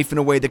Army knife in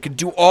a way, that could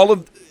do all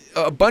of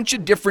a bunch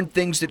of different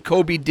things that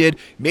Kobe did,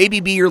 maybe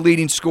be your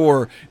leading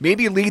scorer,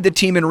 maybe lead the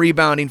team in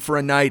rebounding for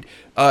a night,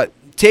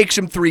 take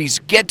some threes,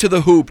 get to the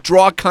hoop,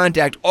 draw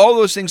contact, all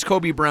those things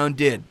Kobe Brown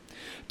did.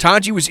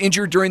 Tanji was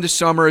injured during the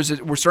summer,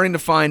 as we're starting to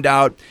find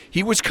out.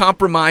 He was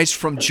compromised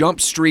from Jump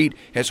Street,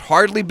 has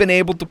hardly been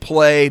able to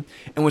play,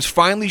 and was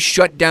finally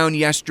shut down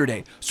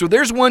yesterday. So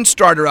there's one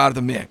starter out of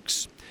the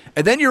mix.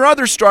 And then your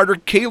other starter,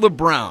 Caleb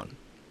Grill,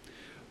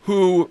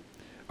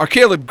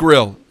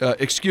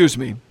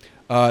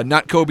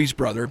 not Kobe's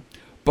brother,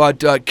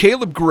 but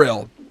Caleb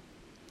Grill,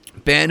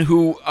 Ben,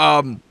 who,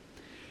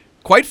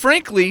 quite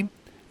frankly,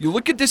 you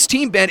look at this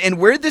team, Ben, and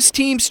where this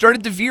team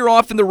started to veer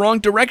off in the wrong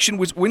direction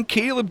was when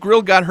Caleb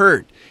Grill got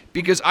hurt.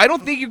 Because I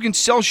don't think you can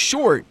sell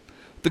short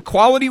the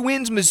quality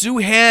wins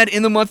Mizzou had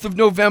in the month of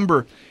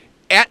November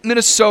at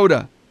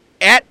Minnesota,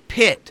 at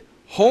Pitt,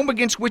 home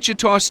against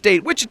Wichita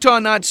State. Wichita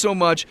not so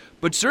much,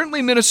 but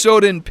certainly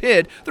Minnesota and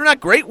Pitt. They're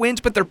not great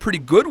wins, but they're pretty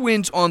good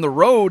wins on the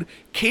road.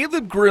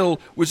 Caleb Grill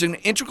was an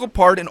integral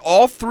part in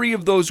all 3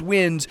 of those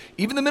wins.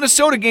 Even the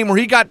Minnesota game where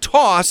he got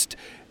tossed,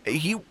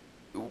 he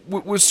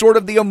was sort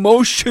of the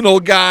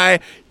emotional guy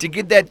to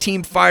get that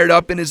team fired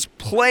up, and his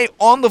play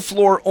on the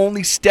floor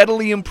only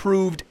steadily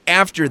improved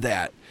after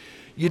that.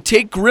 You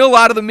take Grill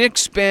out of the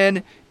mix,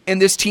 Ben,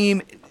 and this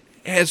team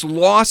has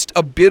lost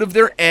a bit of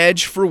their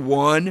edge for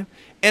one,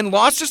 and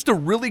lost just a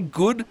really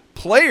good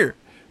player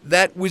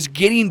that was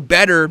getting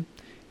better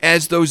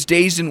as those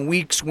days and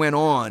weeks went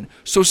on.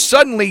 So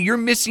suddenly you're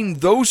missing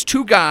those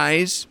 2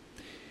 guys,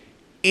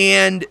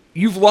 and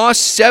you've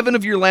lost 7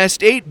 of your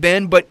last 8,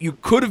 Ben, but you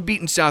could have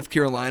beaten South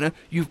Carolina.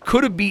 You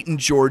could have beaten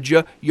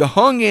Georgia. You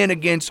hung in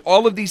against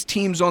all of these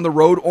teams on the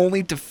road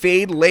only to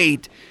fade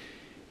late.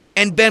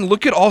 And, Ben,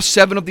 look at all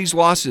 7 of these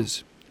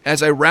losses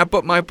as I wrap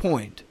up my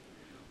point.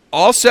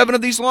 All 7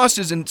 of these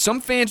losses, and some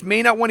fans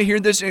may not want to hear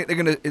this. They're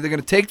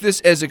gonna take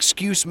this as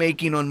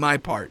excuse-making on my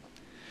part.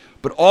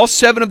 But all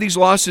 7 of these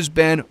losses,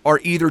 Ben,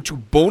 are either to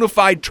bona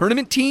fide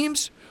tournament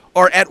teams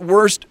are at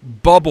worst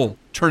bubble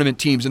tournament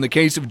teams in the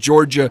case of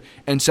Georgia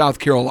and South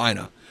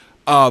Carolina.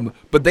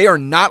 But they are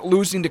not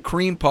losing to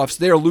cream puffs.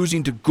 They are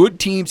losing to good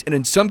teams and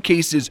in some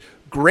cases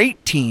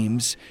great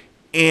teams.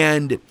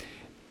 And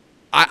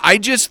I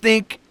just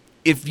think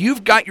if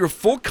you've got your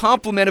full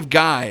complement of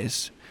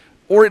guys,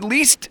 or at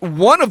least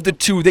one of the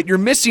two that you're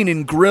missing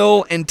in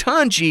Grill and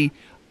Tanji,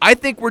 I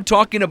think we're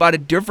talking about a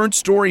different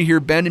story here,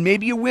 Ben, and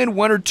maybe you win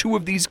one or two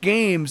of these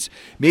games.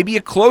 Maybe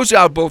you close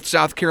out both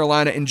South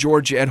Carolina and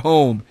Georgia at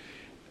home.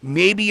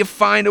 Maybe you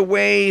find a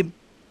way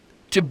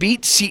to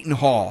beat Seton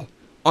Hall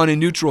on a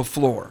neutral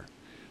floor.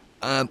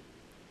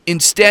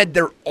 Instead,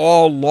 they're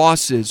all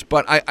losses.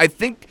 But I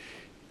think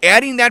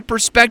adding that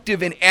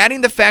perspective and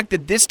adding the fact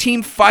that this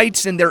team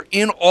fights and they're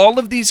in all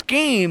of these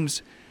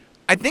games,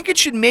 I think it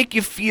should make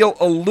you feel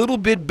a little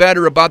bit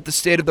better about the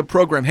state of the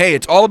program. Hey,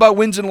 it's all about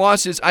wins and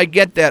losses. I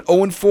get that.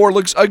 0-4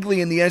 looks ugly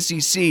in the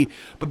SEC.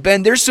 But,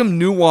 Ben, there's some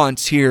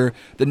nuance here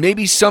that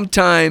maybe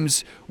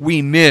sometimes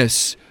we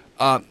miss.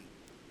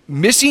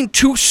 Missing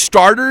two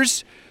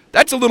starters,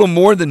 that's a little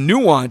more than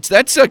nuance.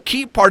 That's a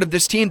key part of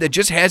this team that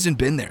just hasn't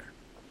been there.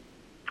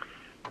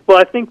 Well,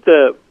 I think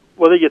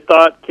whether you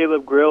thought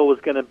Caleb Grill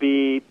was going to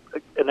be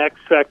an X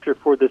factor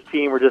for this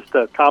team or just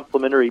a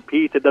complementary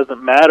piece, it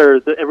doesn't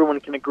matter. Everyone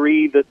can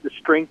agree that the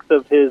strength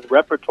of his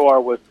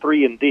repertoire was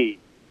 3-and-D.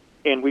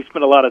 And we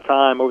spent a lot of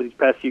time over these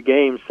past few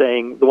games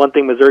saying the one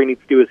thing Missouri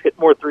needs to do is hit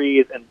more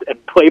threes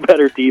and play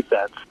better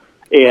defense.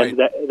 And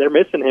right. They're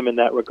missing him in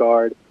that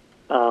regard.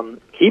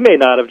 He may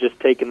not have just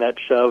taken that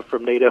shove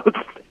from Nate Oates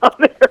down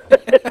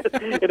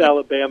there in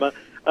Alabama.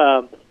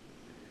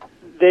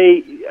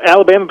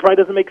 Alabama probably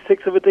doesn't make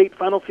 6 of its 8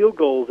 final field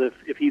goals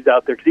if he's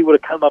out there, because he would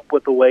have come up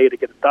with a way to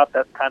get a stop.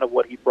 That's kind of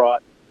what he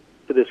brought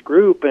to this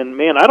group. And,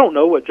 man, I don't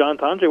know what John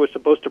Tonje was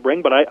supposed to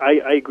bring, but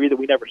I agree that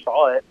we never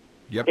saw it.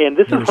 Yep, and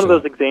this is one of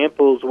those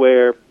examples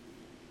where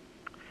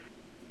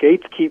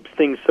Gates keeps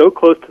things so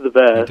close to the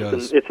vest,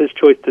 and it's his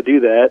choice to do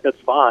that. That's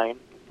fine.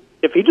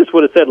 If he just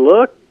would have said,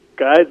 look,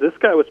 guys, this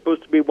guy was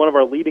supposed to be one of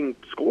our leading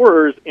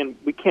scorers, and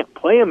we can't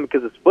play him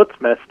because his foot's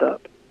messed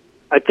up,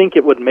 I think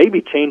it would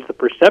maybe change the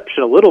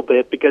perception a little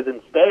bit, because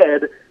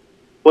instead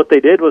what they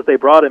did was they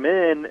brought him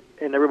in,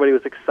 and everybody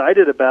was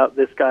excited about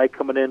this guy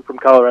coming in from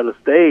Colorado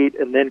State,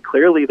 and then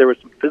clearly there were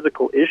some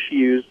physical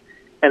issues,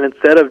 and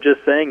instead of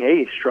just saying,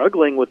 hey, he's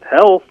struggling with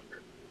health,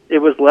 it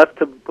was left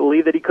to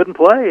believe that he couldn't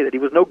play, that he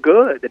was no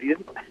good, that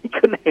he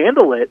couldn't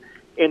handle it,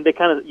 and they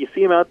kind of, you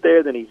see him out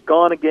there, then he's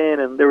gone again,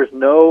 and there was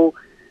no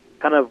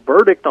kind of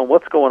verdict on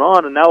what's going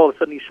on, and now all of a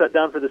sudden he's shut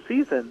down for the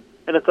season.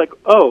 And it's like,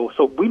 oh,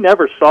 so we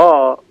never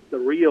saw the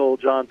real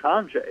John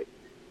Tonje,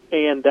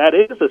 and that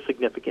is a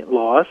significant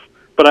loss.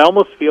 But I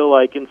almost feel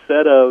like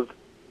instead of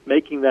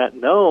making that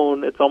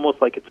known, it's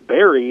almost like it's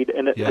buried,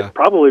 and it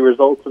probably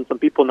results in some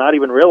people not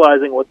even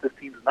realizing what this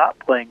team's not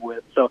playing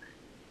with. So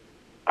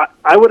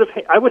I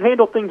would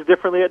handle things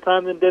differently at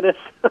times than Dennis.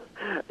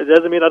 It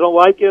doesn't mean I don't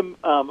like him.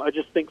 I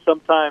just think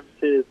sometimes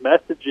his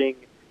messaging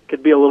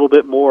could be a little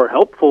bit more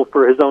helpful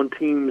for his own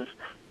team's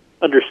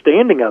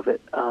understanding of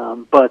it.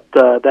 But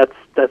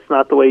that's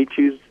not the way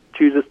he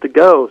chooses to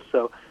go.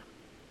 So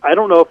I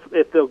don't know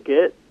if they'll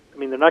get. I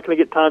mean, they're not going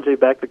to get Tonje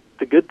back.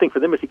 The good thing for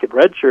them is he could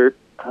redshirt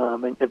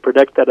and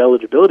protect that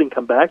eligibility and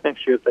come back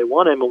next year if they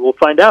want him, and we'll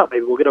find out.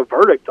 Maybe we'll get a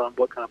verdict on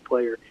what kind of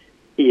player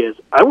he is.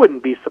 I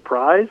wouldn't be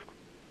surprised.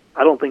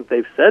 I don't think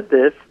they've said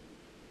this.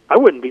 I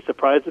wouldn't be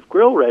surprised if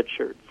Grill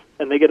redshirts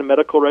and they get a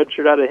medical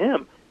redshirt out of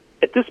him.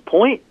 At this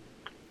point,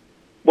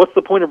 what's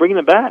the point of bringing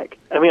him back?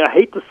 I mean, I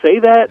hate to say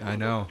that. I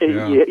know.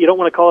 You don't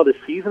want to call it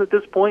a season at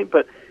this point,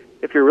 but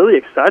if you're really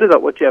excited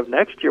about what you have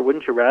next year,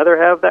 wouldn't you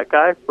rather have that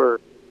guy for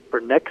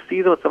next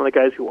season with some of the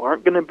guys who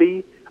aren't going to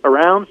be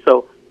around?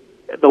 So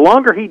the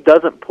longer he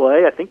doesn't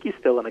play, I think he's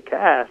still in a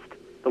cast.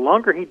 The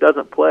longer he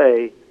doesn't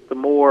play, the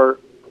more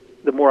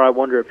I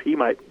wonder if he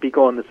might be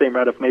going the same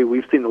route if maybe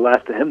we've seen the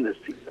last of him this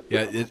season.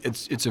 Yeah,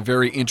 it's a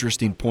very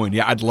interesting point.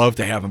 Yeah, I'd love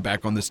to have him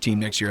back on this team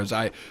next year. As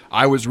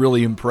I was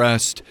really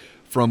impressed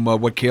from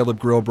what Caleb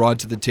Grill brought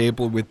to the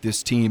table with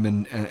this team,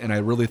 and I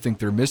really think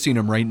they're missing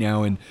him right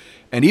now. And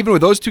even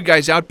with those two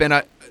guys out,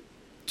 Ben,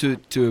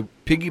 to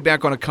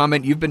piggyback on a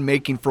comment you've been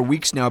making for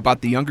weeks now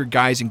about the younger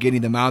guys and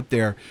getting them out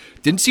there,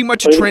 didn't see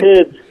much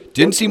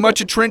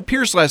of Trent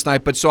Pierce last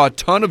night, but saw a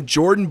ton of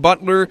Jordan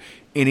Butler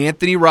and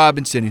Anthony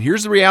Robinson. And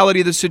here's the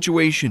reality of the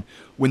situation.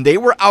 When they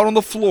were out on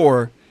the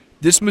floor,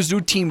 this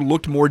Mizzou team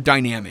looked more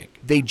dynamic.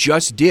 They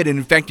just did. And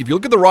in fact, if you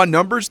look at the raw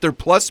numbers, they're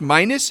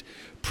plus-minus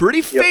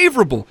pretty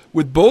favorable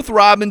with both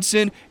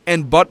Robinson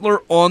and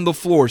Butler on the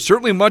floor.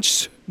 Certainly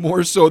much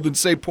more so than,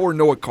 say, poor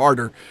Noah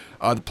Carter.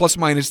 The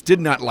plus-minus did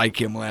not like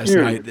him last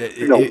night.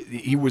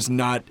 He was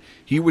not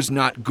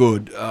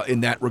good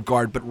in that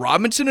regard. But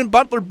Robinson and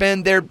Butler,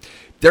 Ben,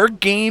 their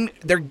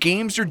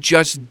games are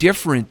just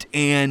different.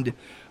 And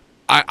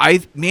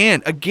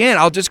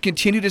I'll just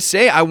continue to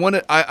say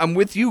I'm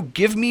with you.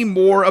 Give me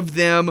more of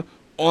them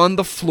on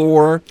the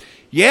floor.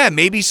 Yeah,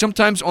 maybe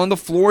sometimes on the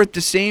floor at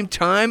the same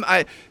time.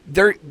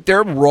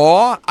 They're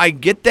raw. I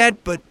get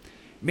that, but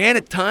man,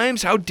 at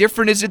times, how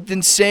different is it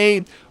than,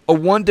 say, a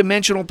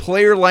one-dimensional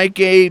player like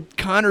a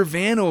Connor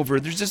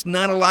Vanover. There's just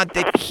not a lot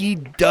that he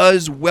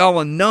does well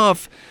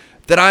enough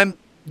that I'm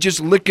just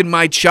licking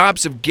my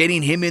chops of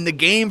getting him in the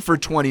game for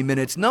 20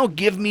 minutes. No,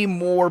 give me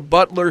more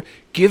Butler,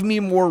 give me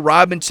more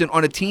Robinson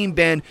on a team,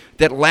 Ben,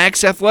 that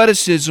lacks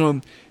athleticism.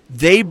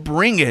 They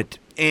bring it,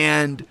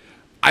 and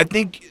I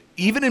think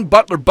even in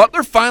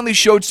Butler finally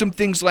showed some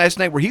things last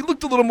night where he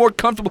looked a little more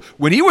comfortable.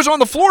 When he was on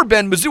the floor,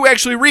 Ben, Mizzou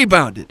actually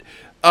rebounded.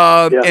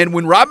 And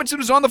when Robinson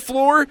was on the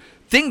floor,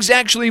 things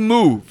actually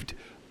moved.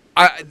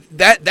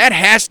 That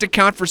has to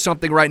count for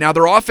something right now.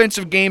 Their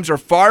offensive games are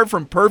far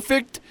from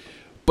perfect,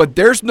 but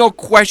there's no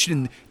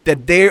question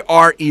that they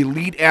are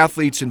elite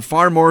athletes and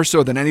far more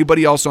so than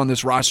anybody else on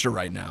this roster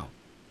right now.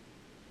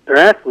 They're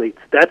athletes.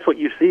 That's what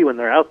you see when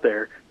they're out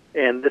there.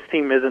 And this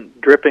team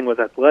isn't dripping with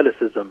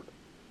athleticism.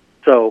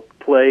 So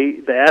play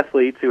the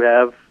athletes who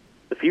have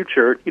the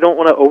future. You don't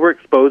want to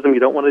overexpose them. You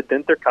don't want to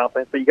dent their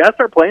confidence. But you got to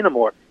start playing them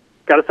more.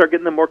 Got to start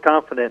getting them more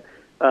confident.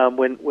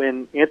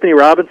 When Anthony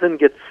Robinson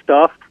gets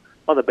stuffed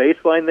on the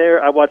baseline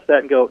there, I watch that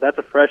and go, that's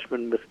a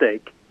freshman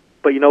mistake.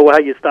 But you know how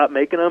you stop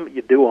making them?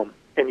 You do them.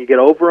 And you get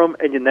over them,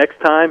 and next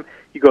time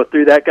you go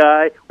through that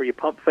guy, or you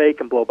pump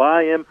fake and blow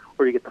by him,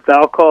 or you get the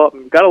foul call. I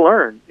mean, you've got to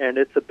learn. And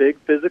it's a big,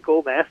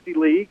 physical, nasty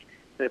league.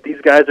 And if these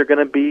guys are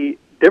going to be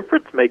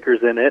difference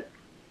makers in it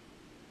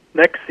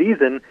next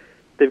season,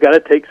 they've got to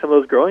take some of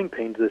those growing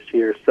pains this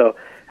year. So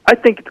I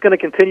think it's going to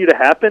continue to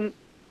happen.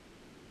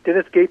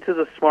 Dennis Gates is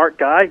a smart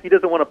guy. He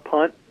doesn't want to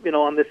punt,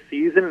 on this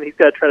season, and he's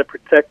got to try to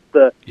protect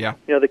the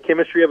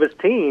chemistry of his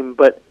team.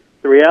 But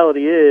the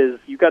reality is,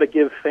 you've got to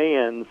give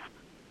fans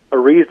a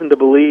reason to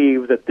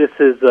believe that this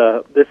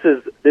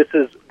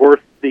is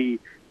worth the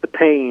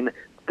pain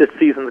this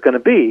season's going to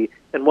be.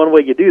 And one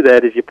way you do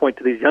that is you point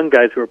to these young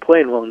guys who are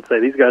playing well and say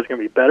these guys are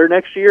going to be better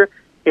next year,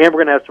 and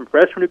we're going to have some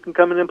freshmen who can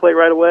come in and play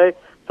right away.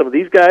 Some of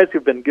these guys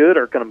who've been good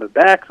are going to move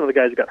back. Some of the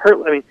guys who got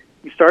hurt. I mean,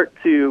 you start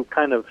to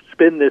kind of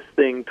spin this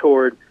thing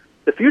toward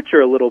the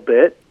future a little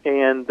bit,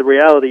 and the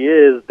reality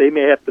is they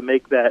may have to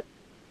make that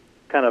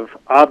kind of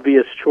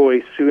obvious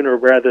choice sooner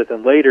rather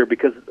than later,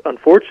 because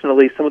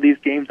unfortunately some of these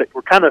games that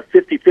were kind of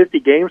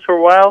 50-50 games for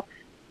a while,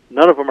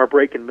 none of them are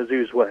breaking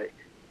Mizzou's way.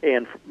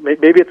 And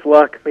maybe it's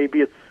luck,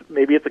 maybe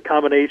it's a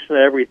combination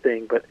of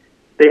everything, but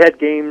they had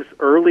games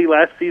early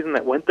last season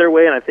that went their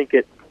way, and I think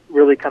it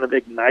really kind of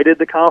ignited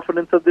the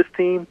confidence of this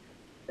team.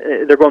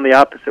 They're going the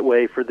opposite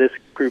way for this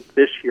group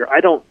this year.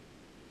 I don't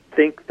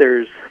think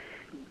this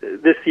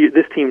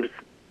team's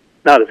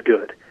not as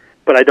good,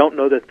 but I don't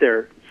know that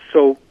they're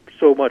so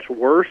much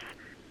worse.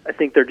 I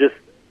think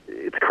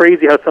it's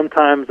crazy how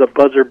sometimes a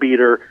buzzer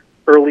beater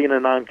early in a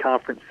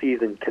non-conference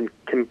season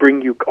can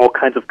bring you all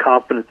kinds of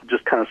confidence and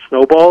just kind of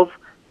snowballs.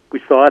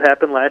 We saw it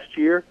happen last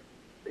year,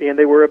 and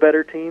they were a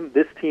better team.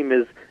 This team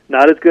is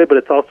not as good, but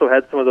it's also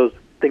had some of those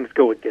things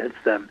go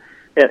against them.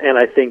 And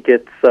I think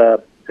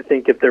I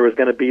think if there was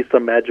going to be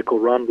some magical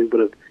run, we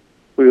would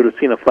have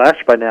seen a flash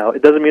by now.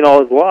 It doesn't mean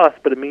all is lost,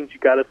 but it means you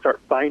got to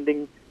start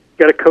you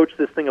got to coach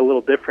this thing a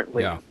little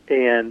differently. Yeah.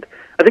 And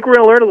I think we're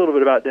going to learn a little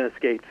bit about Dennis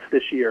Gates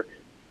this year.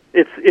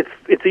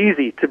 It's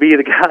easy to be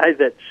the guy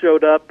that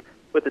showed up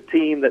with a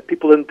team that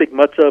people didn't think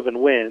much of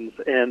and wins.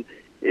 And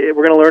we're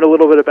going to learn a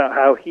little bit about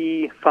how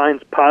he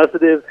finds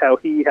positives, how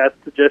he has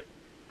to just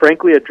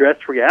frankly address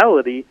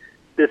reality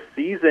this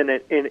season.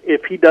 And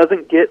if he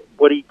doesn't get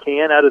what he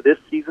can out of this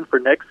season for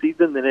next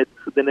season, then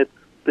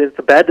it's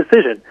a bad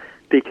decision,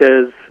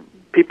 because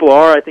people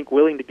are, I think,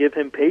 willing to give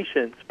him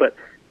patience, but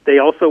they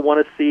also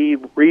want to see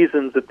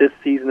reasons that this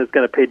season is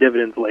going to pay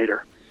dividends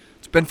later.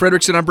 It's Ben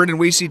Frederickson. I'm Brendan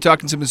Weesey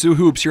talking some Mizzou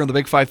hoops here on the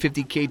Big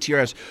 550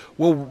 KTRS.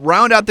 We'll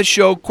round out the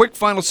show. Quick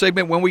final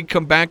segment when we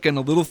come back, and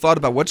a little thought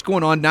about what's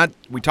going on.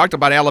 We talked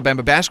about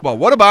Alabama basketball.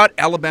 What about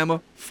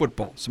Alabama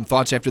football? Some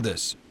thoughts after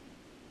this.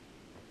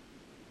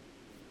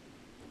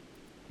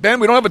 Ben,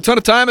 we don't have a ton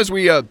of time as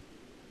we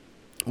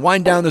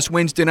wind down this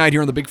Wednesday night here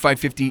on the Big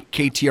 550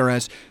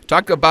 KTRS.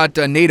 Talked about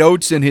Nate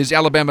Oates and his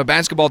Alabama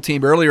basketball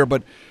team earlier,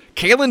 but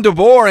Kalen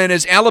DeBoer and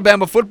his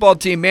Alabama football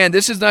team, man,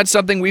 this is not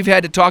something we've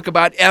had to talk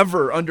about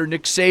ever under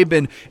Nick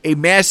Saban. A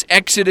mass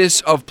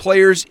exodus of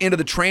players into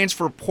the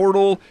transfer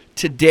portal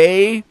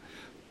today,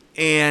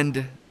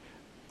 and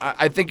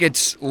I think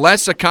it's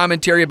less a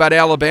commentary about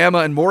Alabama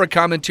and more a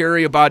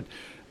commentary about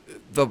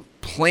the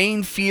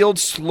playing field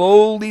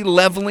slowly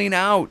leveling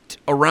out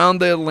around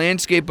the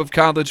landscape of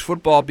college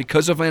football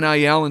because of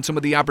NIL and some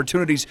of the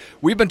opportunities.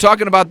 We've been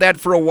talking about that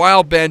for a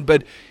while, Ben,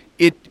 but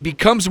it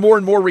becomes more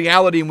and more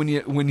reality when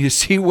you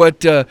see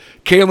what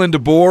Kalen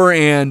DeBoer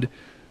and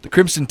the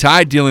Crimson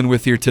Tide dealing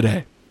with here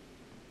today.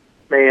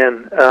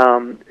 Man,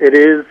 it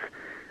is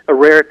a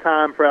rare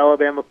time for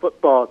Alabama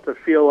football to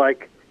feel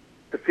like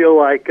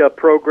a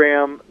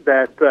program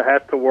that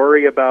has to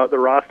worry about the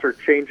roster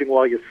changing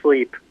while you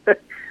sleep.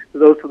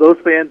 Those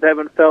fans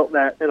haven't felt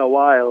that in a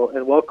while,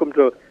 and welcome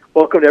to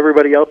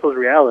everybody else's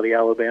reality,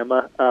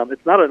 Alabama.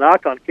 It's not a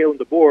knock on Kalen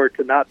DeBoer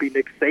to not be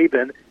Nick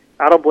Saban.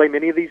 I don't blame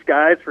any of these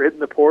guys for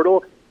hitting the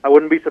portal. I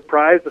wouldn't be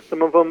surprised if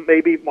some of them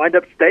maybe wind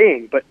up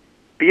staying, but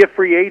be a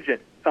free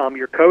agent.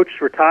 Your coach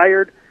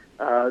retired.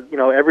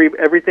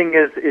 Everything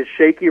is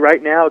shaky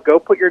right now. Go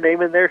put your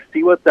name in there,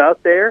 see what's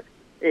out there,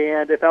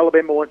 and if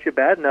Alabama wants you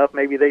bad enough,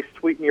 maybe they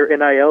sweeten your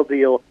NIL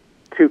deal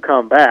to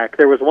come back.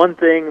 There was one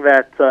thing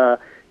that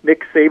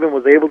Nick Saban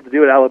was able to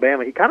do at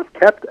Alabama. He kind of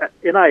kept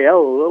NIL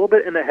a little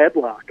bit in a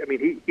headlock. I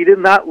mean, he did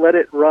not let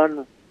it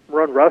run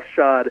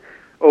roughshod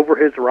over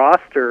his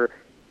roster,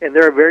 and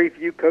there are very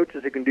few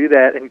coaches who can do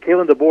that. And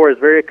Kalen DeBoer is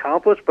very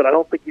accomplished, but I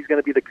don't think he's going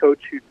to be the coach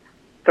who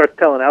starts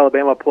telling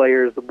Alabama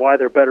players why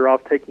they're better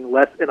off taking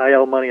less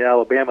NIL money in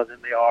Alabama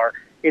than they are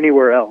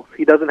anywhere else.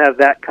 He doesn't have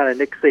that kind of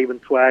Nick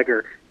Saban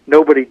swagger.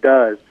 Nobody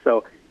does.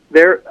 So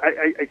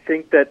I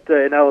think that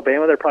in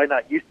Alabama they're probably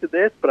not used to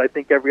this, but I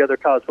think every other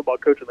college football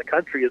coach in the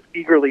country is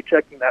eagerly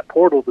checking that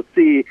portal to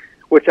see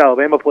which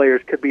Alabama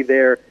players could be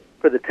there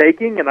for the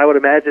taking. And I would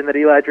imagine that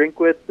Eli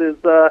Drinkwitz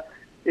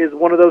is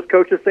one of those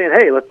coaches saying,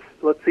 "Hey, let's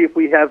see if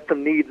we have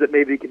some needs that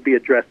maybe can be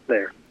addressed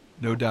there."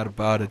 No doubt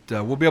about it.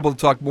 We'll be able to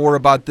talk more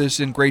about this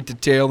in great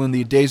detail in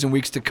the days and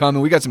weeks to come.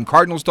 And we got some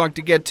Cardinals talk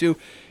to get to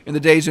in the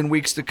days and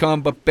weeks to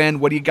come. But, Ben,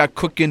 what do you got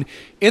cooking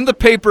in the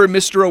paper,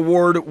 Mr.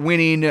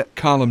 Award-winning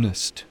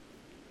columnist?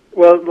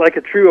 Well, like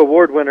a true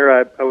award winner,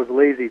 I was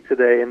lazy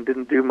today and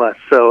didn't do much.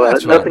 So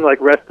nothing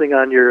like resting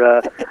on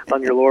your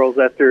laurels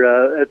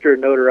after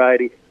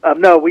notoriety.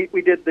 No,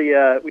 we did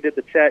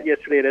the chat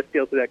yesterday at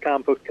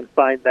STL2.com. Folks can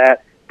find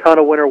that. Ton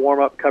of winter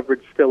warm-up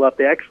coverage still up.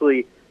 They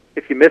actually,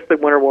 if you missed the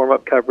winter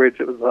warm-up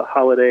coverage, it was a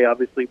holiday,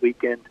 obviously,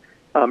 weekend.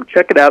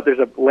 Check it out. There's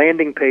a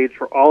landing page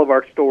for all of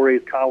our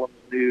stories, columns,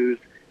 news,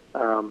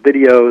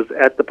 videos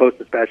at the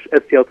Post-Dispatch,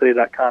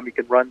 STLtoday.com. You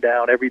can run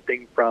down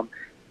everything from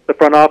the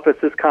front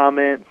office's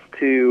comments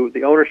to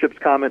the ownership's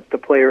comments to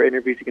player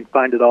interviews. You can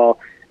find it all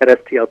at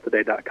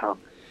STLtoday.com.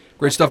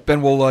 Great stuff,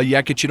 Ben. We'll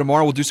yak at you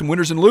tomorrow. We'll do some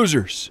winners and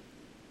losers.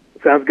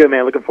 Sounds good,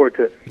 man. Looking forward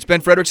to it. It's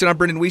Ben Frederickson. I'm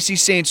Brendan Weesey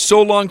saying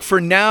so long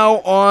for now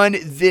on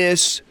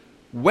this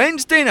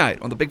Wednesday night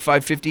on the Big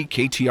 550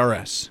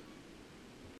 KTRS.